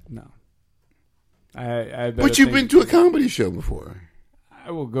that. No. But you've been to a comedy show before.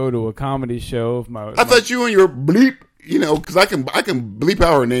 I will go to a comedy show if I thought you and your bleep, because I can bleep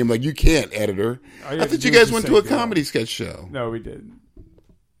out her name like you can't, editor. I thought you guys went to a comedy sketch show. No, we didn't.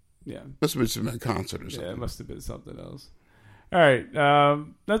 Yeah, must have been some concert or something. Yeah, it must have been something else. All right,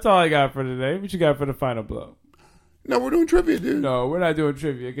 that's all I got for today. What you got for the final blow? No, we're doing trivia, dude. No, we're not doing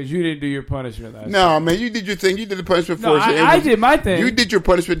trivia because you didn't do your punishment last No, man, you did your thing. You did the punishment No, for us. I did my thing. You did your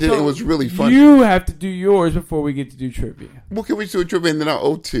punishment, and it was really fun. You have to do yours before we get to do trivia. Well, can we do a trivia and then I'll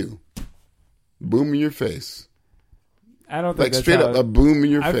owe two? Boom in your face. I don't think like that's straight how up a boom in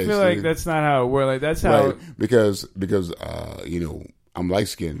your face. I feel like dude. That's not how it works. Like that's how right. because I'm light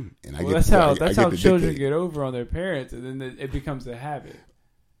skinned and I get that's how the children dictate. get over on their parents, and then it becomes a habit.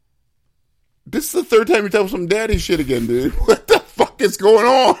 This is the third time you tell some daddy shit again, dude. What the fuck is going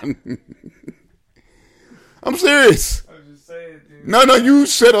on? I'm serious. I'm just saying, dude. No, you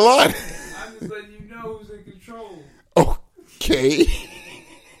said a lot. I'm just letting you know who's in control. Okay.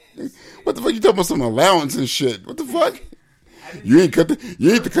 What the fuck? You talking about some allowance and shit? What the fuck? You ain't cut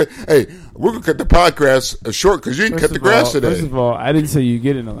Hey, we're gonna cut the podcast short because you ain't cut the grass today. First of all, I didn't say you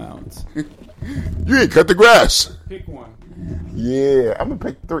get an allowance. You ain't cut the grass. Pick one. Yeah, I'm gonna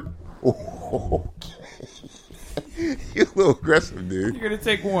pick 3. Oh, okay. You're a little aggressive, dude. You're gonna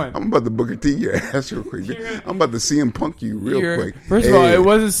take one. I'm about to Booker T your ass real quick. I'm about to CM Punk you real quick. First of all, it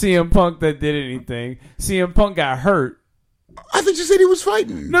wasn't CM Punk that did anything. CM Punk got hurt. I thought you said he was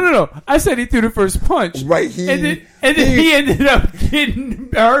fighting. No. I said he threw the first punch. Right. And then he ended up getting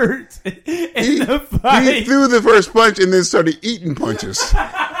hurt in the fight. He threw the first punch and then started eating punches.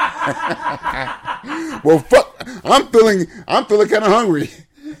 Well, fuck. I'm feeling kind of hungry.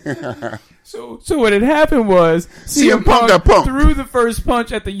 So what had happened was CM Punk got punked. threw the first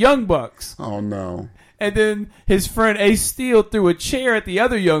punch at the Young Bucks. Oh no. And then his friend Ace Steel threw a chair at the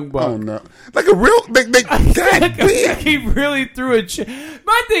other Young Buck. Oh no! Like a real, God damn. He really threw a chair.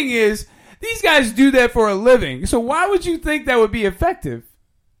 My thing is, these guys do that for a living. So why would you think that would be effective?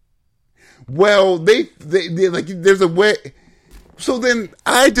 Well, they like there's a way. So then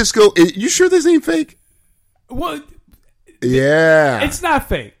I just go. You sure this ain't fake? Well, yeah, it's not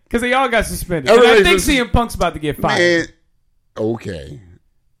fake because they all got suspended. And I think CM Punk's about to get fired. Man, okay.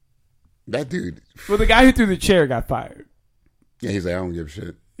 That dude. Well, the guy who threw the chair got fired. Yeah, he's like, I don't give a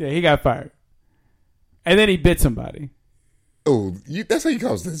shit. Yeah, he got fired. And then he bit somebody. Oh, that's how you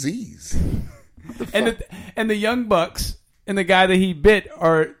cause disease. And the Young Bucks and the guy that he bit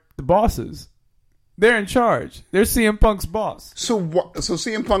are the bosses. They're in charge. They're CM Punk's boss. So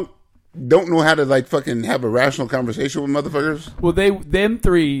CM Punk don't know how to like fucking have a rational conversation with motherfuckers? Well, them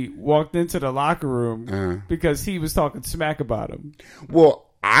three walked into the locker room because he was talking smack about him. Well,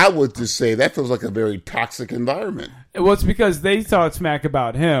 I would just say that feels like a very toxic environment. Well, it's because they talked smack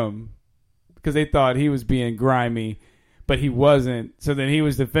about him because they thought he was being grimy, but he wasn't. So then he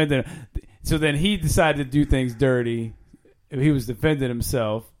was defending. So then he decided to do things dirty. He was defending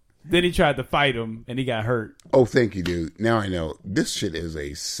himself. Then he tried to fight him, and he got hurt. Oh, thank you, dude. Now I know. This shit is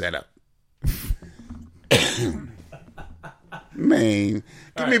a setup. Man,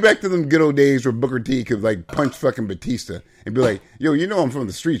 give me back to them good old days where Booker T could like punch fucking Batista and be like, yo, you know I'm from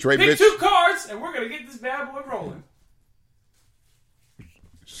the streets, right, Pick bitch? 2 cards, and we're going to get this bad boy rolling.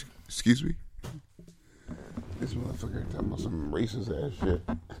 Excuse me? This motherfucker talking about some racist ass shit.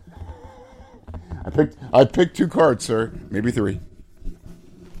 I picked 2 cards, sir. Maybe 3.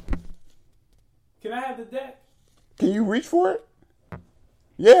 Can I have the deck? Can you reach for it?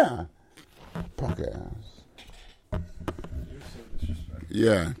 Yeah. Punk ass.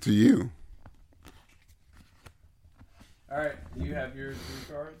 Yeah, to you. All right, you have your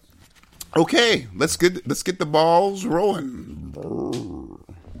 3 cards. Okay, let's get the balls rolling. All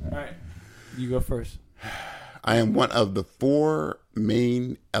right, you go first. I am one of the 4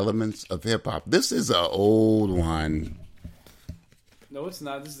 main elements of hip hop. This is an old one. No, it's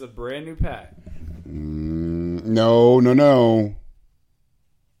not. This is a brand new pack. No.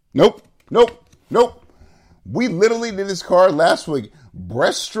 Nope. We literally did this card last week.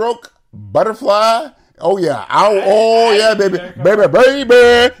 Breaststroke, butterfly. Oh yeah. Oh yeah, baby.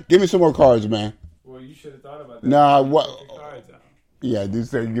 Baby. Give me some more cards, man. Well, you should have thought about that. Nah, what? Cards out. Yeah, dude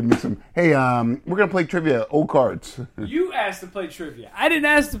said give me some. Hey, we're gonna play trivia. Old cards. You asked to play trivia. I didn't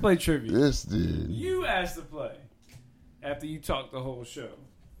ask to play trivia. This dude. You asked to play. After you talked the whole show.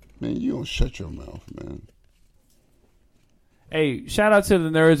 Man, you don't shut your mouth, man. Hey, shout out to the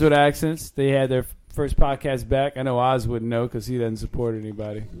Nerds with Accents. They had their first podcast back. I know Oz wouldn't know because he doesn't support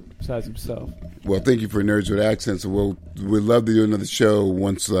anybody besides himself. Well, thank you for Nerds with Accents. We'd love to do another show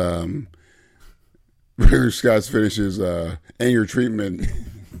once Scott finishes anger treatment.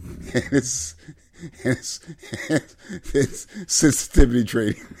 It's sensitivity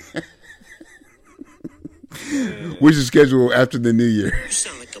training. Which is scheduled after the new year. You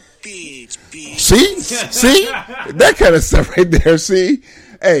sound like a bitch. See? That kind of stuff right there. See?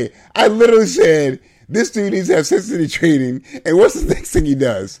 Hey, I literally said, this dude needs to have sensitivity training. And what's the next thing he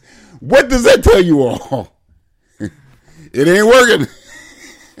does? What does that tell you all? It ain't working.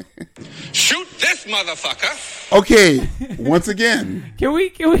 Shoot this motherfucker. Okay, once again. Can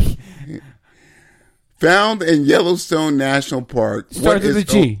we? Found in Yellowstone National Park. Start with a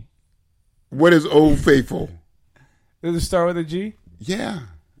G. What is Old Faithful? Does it start with a G? Yeah.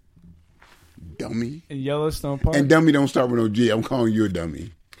 Dummy. In Yellowstone Park? And dummy don't start with no G. I'm calling you a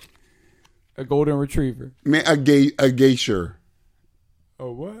dummy. A golden retriever. Man, a geisha.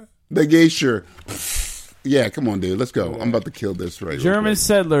 Oh, what? The geisha. Yeah, come on, dude. Let's go. I'm about to kill this right now. German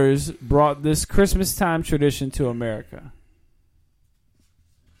settlers brought this Christmas time tradition to America.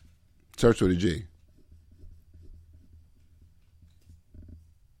 Starts with a G.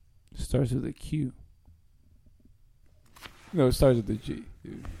 Starts with a Q. No, it starts with a G.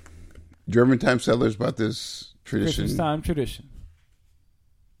 Dude. German time settlers brought this tradition. Christmas time tradition.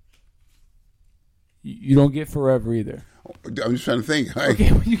 You don't get forever either. I'm just trying to think.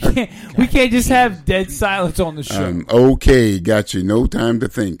 Okay, we can't just have dead silence on the show. Okay, got you. No time to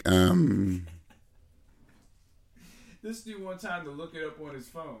think. This dude want time to look it up on his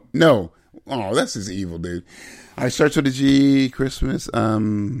phone. No. Oh, that's just evil, dude. I starts with a G. Christmas.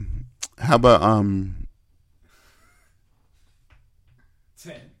 How about 10,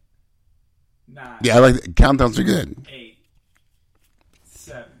 9. Yeah, I like the countdowns are good. 8,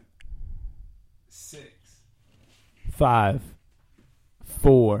 7, 6, 5,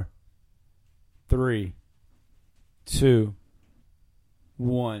 4, 3, 2,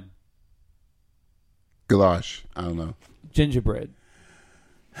 1. Gulash. I don't know. Gingerbread.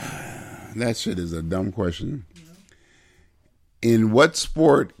 That shit is a dumb question. In what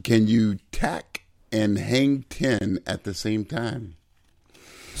sport can you tack and hang 10 at the same time?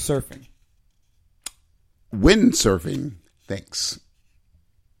 Surfing. Windsurfing. Thanks.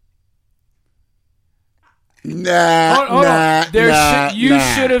 Nah. You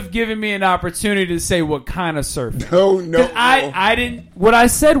should have given me an opportunity to say what kind of surfing. No. I didn't. What I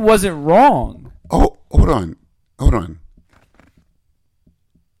said wasn't wrong. Oh, hold on.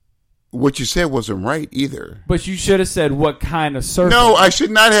 What you said wasn't right either. But you should have said what kind of surfing. No, I should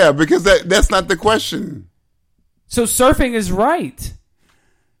not have, because that's not the question. So surfing is right.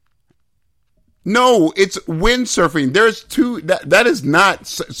 No, it's windsurfing. There's two. That is not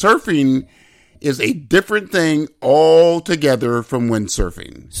surfing. Is a different thing altogether from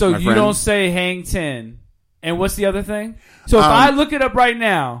windsurfing. So you don't say hang 10. And what's the other thing? So if I look it up right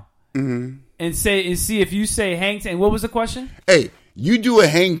now and see if you say hang 10. What was the question? Hey, you do a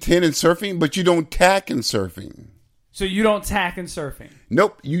hang 10 in surfing, but you don't tack in surfing. So you don't tack in surfing?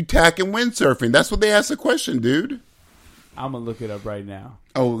 Nope, you tack in windsurfing. That's what they asked the question, dude. I'm going to look it up right now.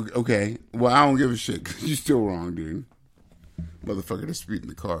 Oh, okay. Well, I don't give a shit because you're still wrong, dude. Motherfucker disputing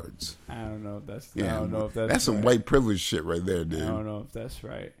the cards. I don't know if that's. Yeah, I don't know if that's. That's some right. white privilege shit right there, dude. I don't know if that's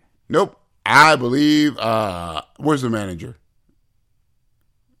right. Nope. I believe. Where's the manager?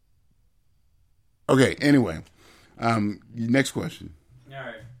 Okay. Anyway, next question. All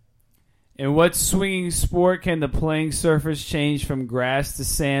right. In what swinging sport can the playing surface change from grass to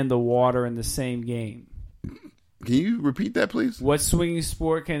sand to water in the same game? Can you repeat that, please? What swinging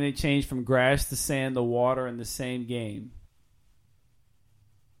sport can they change from grass to sand to water in the same game?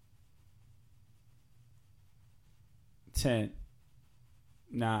 10,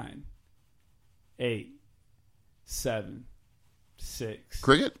 9, 8, 7, 6.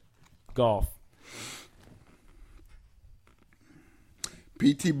 Cricket? Golf.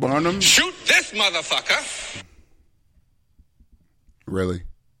 P.T. Barnum? Shoot this motherfucker! Really?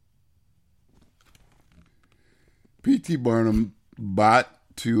 P.T. Barnum brought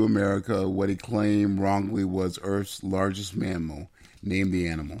to America what he claimed wrongly was Earth's largest mammal. Name the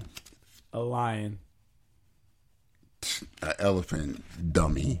animal. A lion. An elephant,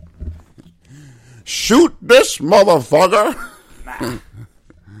 dummy. Shoot this motherfucker!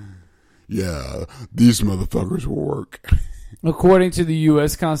 Yeah, these motherfuckers will work. According to the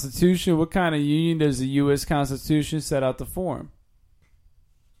U.S. Constitution, what kind of union does the U.S. Constitution set out to form?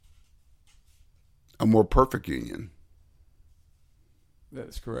 A more perfect union.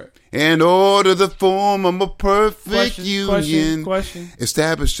 That's correct. In order to form a more perfect union, Question.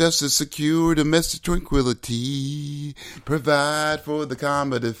 establish justice, secure domestic tranquility, provide for the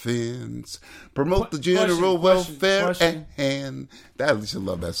common defense, promote the general welfare, and that I should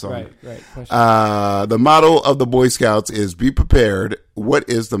love that song. Right. Question. The motto of the Boy Scouts is "Be prepared." What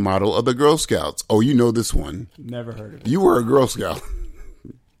is the motto of the Girl Scouts? Oh, you know this one. Never heard of it. You were a Girl Scout.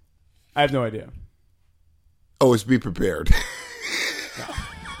 I have no idea. Oh, it's "Be prepared."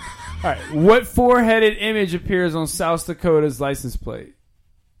 All right. What four-headed image appears on South Dakota's license plate?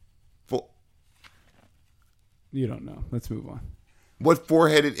 You don't know. Let's move on. What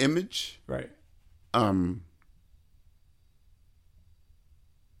four-headed image? Right. The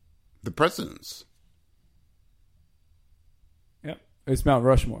president's. Yep. It's Mount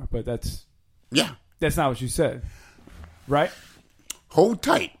Rushmore, but that's not what you said. Right? Hold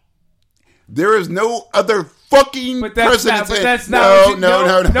tight. There is no other fucking president.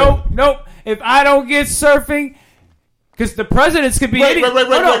 No. If I don't get surfing, because the presidents could be anything.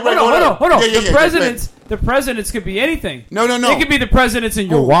 Hold on. The presidents could be anything. No. It could be the presidents in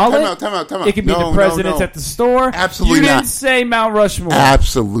your wallet. Time out. It could be the presidents at the store. Absolutely not. You not. didn't say Mount Rushmore.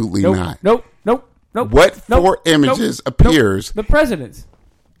 Absolutely not. Nope. What four images appears? The presidents.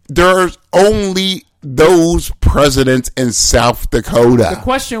 There's only those presidents in South Dakota. The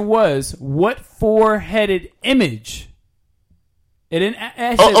question was, what four-headed image? It didn't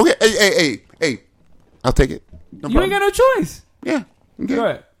actually. Oh, okay. Hey. I'll take it. No you problem. ain't got no choice. Yeah. Okay. Go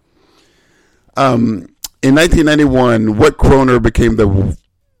ahead. In 1991, what Kroner became the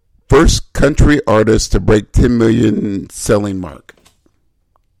first country artist to break 10 million selling mark?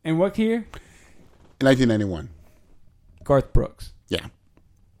 In what year? In 1991. Garth Brooks. Yeah.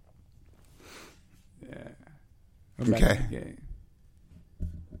 I'm back Okay. in the game.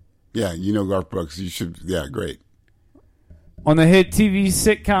 Yeah, you know Garth Brooks. You should. Yeah, great. On the hit TV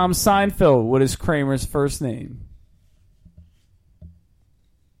sitcom Seinfeld, what is Kramer's first name?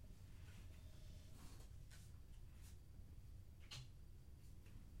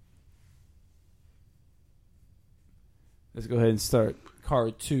 Let's go ahead and start.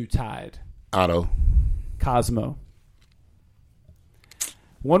 Card 2 tied. Otto. Cosmo.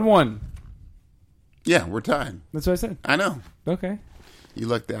 1-1. Yeah, we're tied. That's what I said. I know. Okay. You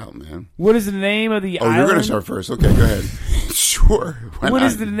lucked out, man. What is the name of the island? Oh, you're going to start first. Okay, go ahead. Sure. What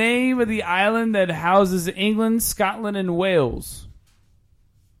is the name of the island that houses England, Scotland, and Wales?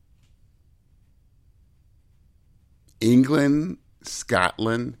 England,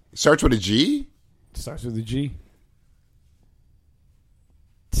 Scotland. Starts with a G? Starts with a G.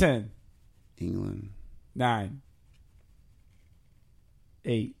 10. England. 9.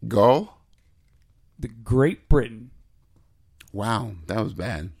 8. Gaul? The Great Britain. Wow, that was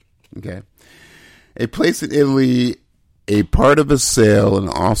bad. Okay. A place in Italy, a part of a sail, and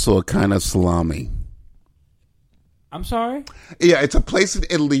also a kind of salami. I'm sorry? Yeah, it's a place in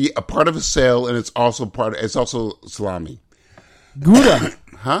Italy, a part of a sail, and it's also salami. Gouda.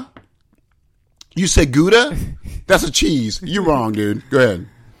 Huh? You said Gouda? That's a cheese. You're wrong, dude. Go ahead.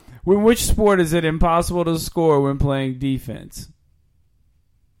 In which sport is it impossible to score when playing defense?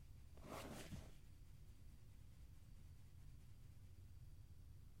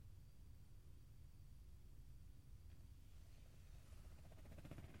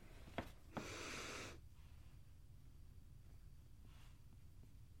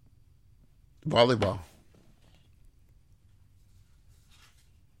 Volleyball.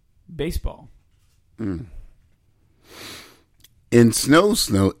 Baseball. In snow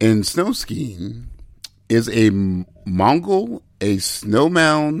skiing, is a Mongol a snow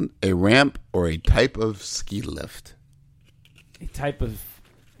mound, a ramp, or a type of ski lift? A type of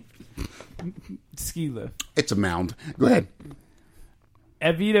Ski lift. It's a mound. Go ahead.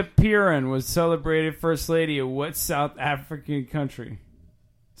 Evita Peron was celebrated First Lady of what South African country?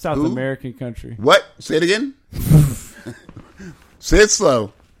 South Who? American country. What? Say it again. Say it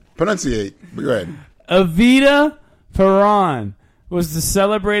slow. Pronunciate. But go ahead. Evita Peron was the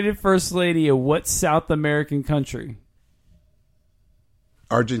celebrated First Lady of what South American country?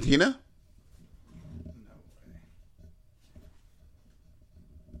 Argentina?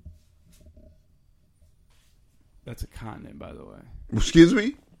 That's a continent, by the way. Excuse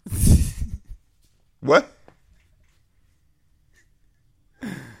me? What?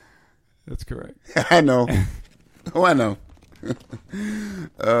 That's correct. I know. Oh, I know.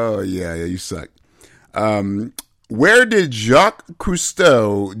 Oh, yeah, you suck. Where did Jacques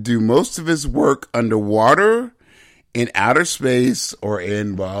Cousteau do most of his work underwater, in outer space, or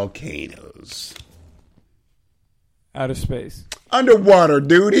in volcanoes? Outer space. Underwater,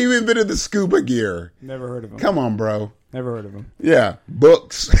 dude. He invented the scuba gear. Never heard of him. Come on, bro. Never heard of him. Yeah,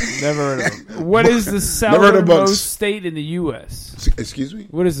 books. Never heard of him. What is the Never heard of books. southernmost state in the U.S.? Excuse me?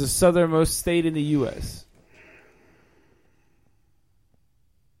 What is the southernmost state in the U.S.?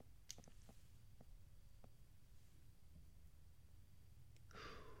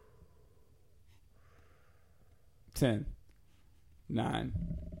 Ten, 9,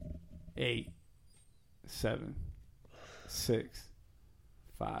 8, 7, 6,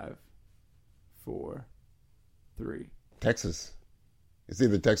 5, 4, 3. Texas. It's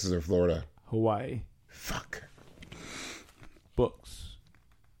either Texas or Florida. Hawaii. Fuck. Books.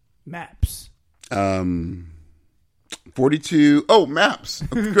 Maps. 42. Oh, maps.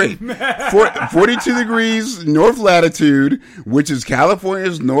 Great. 42 degrees north latitude, which is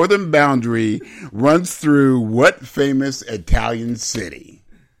California's northern boundary, runs through what famous Italian city?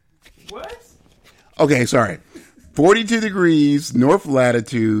 What? Okay, sorry. 42 degrees north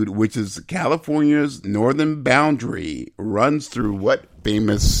latitude, which is California's northern boundary, runs through what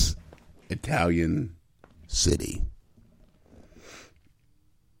famous Italian city?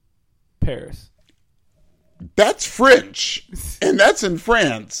 Paris. That's French, and that's in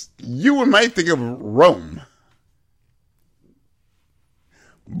France. You might think of Rome.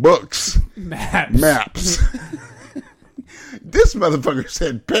 Books. Maps. This motherfucker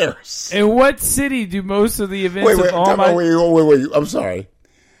said Paris. In what city do most of the events Wait. of all my... Wait. I'm sorry.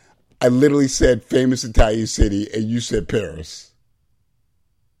 I literally said famous Italian city, and you said Paris.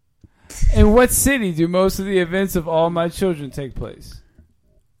 In what city do most of the events of All My Children take place?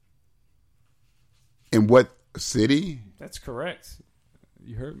 In what city? That's correct.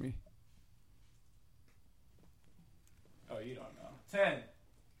 You heard me. Oh, you don't know. 10,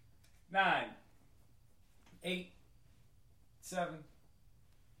 9, 8, 7,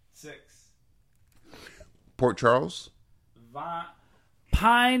 6. Port Charles?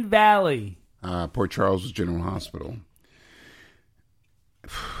 Pine Valley. Port Charles was General Hospital.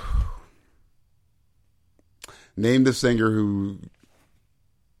 Name the singer who...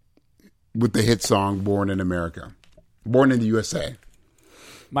 with the hit song Born in America. Born in the USA.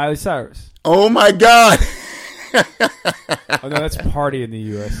 Miley Cyrus. Oh my God. Oh no, that's Party in the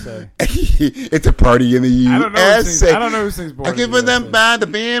USA. It's a party in the USA. I don't know who sings Born I in give the it them USA. by the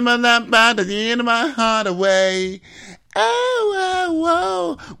beam of that by the end of my heart away.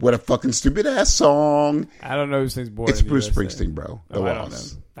 Oh. What a fucking stupid ass song. I don't know who sings Born It's in the Bruce USA. Springsteen, bro. Oh, I don't know.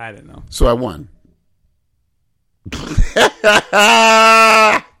 I didn't know. So I won.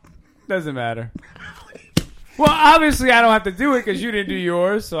 Doesn't matter. Well, obviously I don't have to do it because you didn't do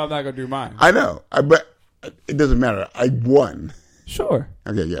yours, so I'm not going to do mine. I know. But it doesn't matter. I won. Sure.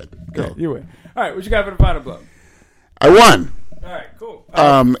 Okay, yeah. Go. Okay, you win. All right, what you got for the final blow? I won. All right, cool. Hey,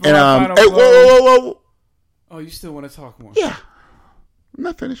 Final whoa. blow. Oh, you still want to talk more? Yeah. I'm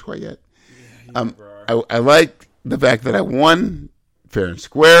not finished quite yet. I like the fact that I won fair and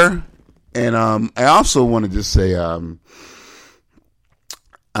square. And I also want to just say I'm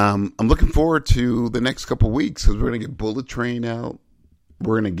looking forward to the next couple of weeks because we're going to get Bullet Train out.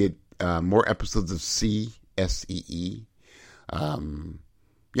 We're going to get more episodes of CSEE.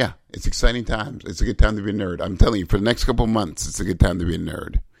 Yeah, it's exciting times. It's a good time to be a nerd. I'm telling you, for the next couple of months, it's a good time to be a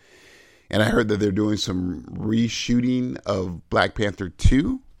nerd. And I heard that they're doing some reshooting of Black Panther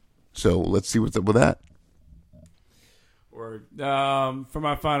 2. So let's see what's up with that. Or for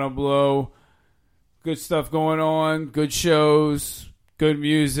my final blow, good stuff going on, good shows, good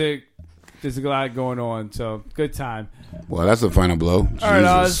music. There's a lot going on, so good time. Well, that's the final blow. All right,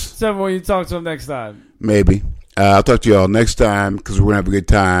 Oz. Tell me when you talk to them next time. Maybe. I'll talk to y'all next time because we're going to have a good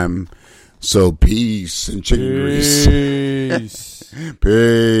time. So peace and chicken grease. Peace.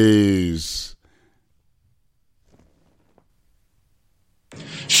 Peace.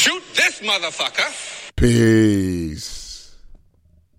 Shoot this motherfucker. Peace.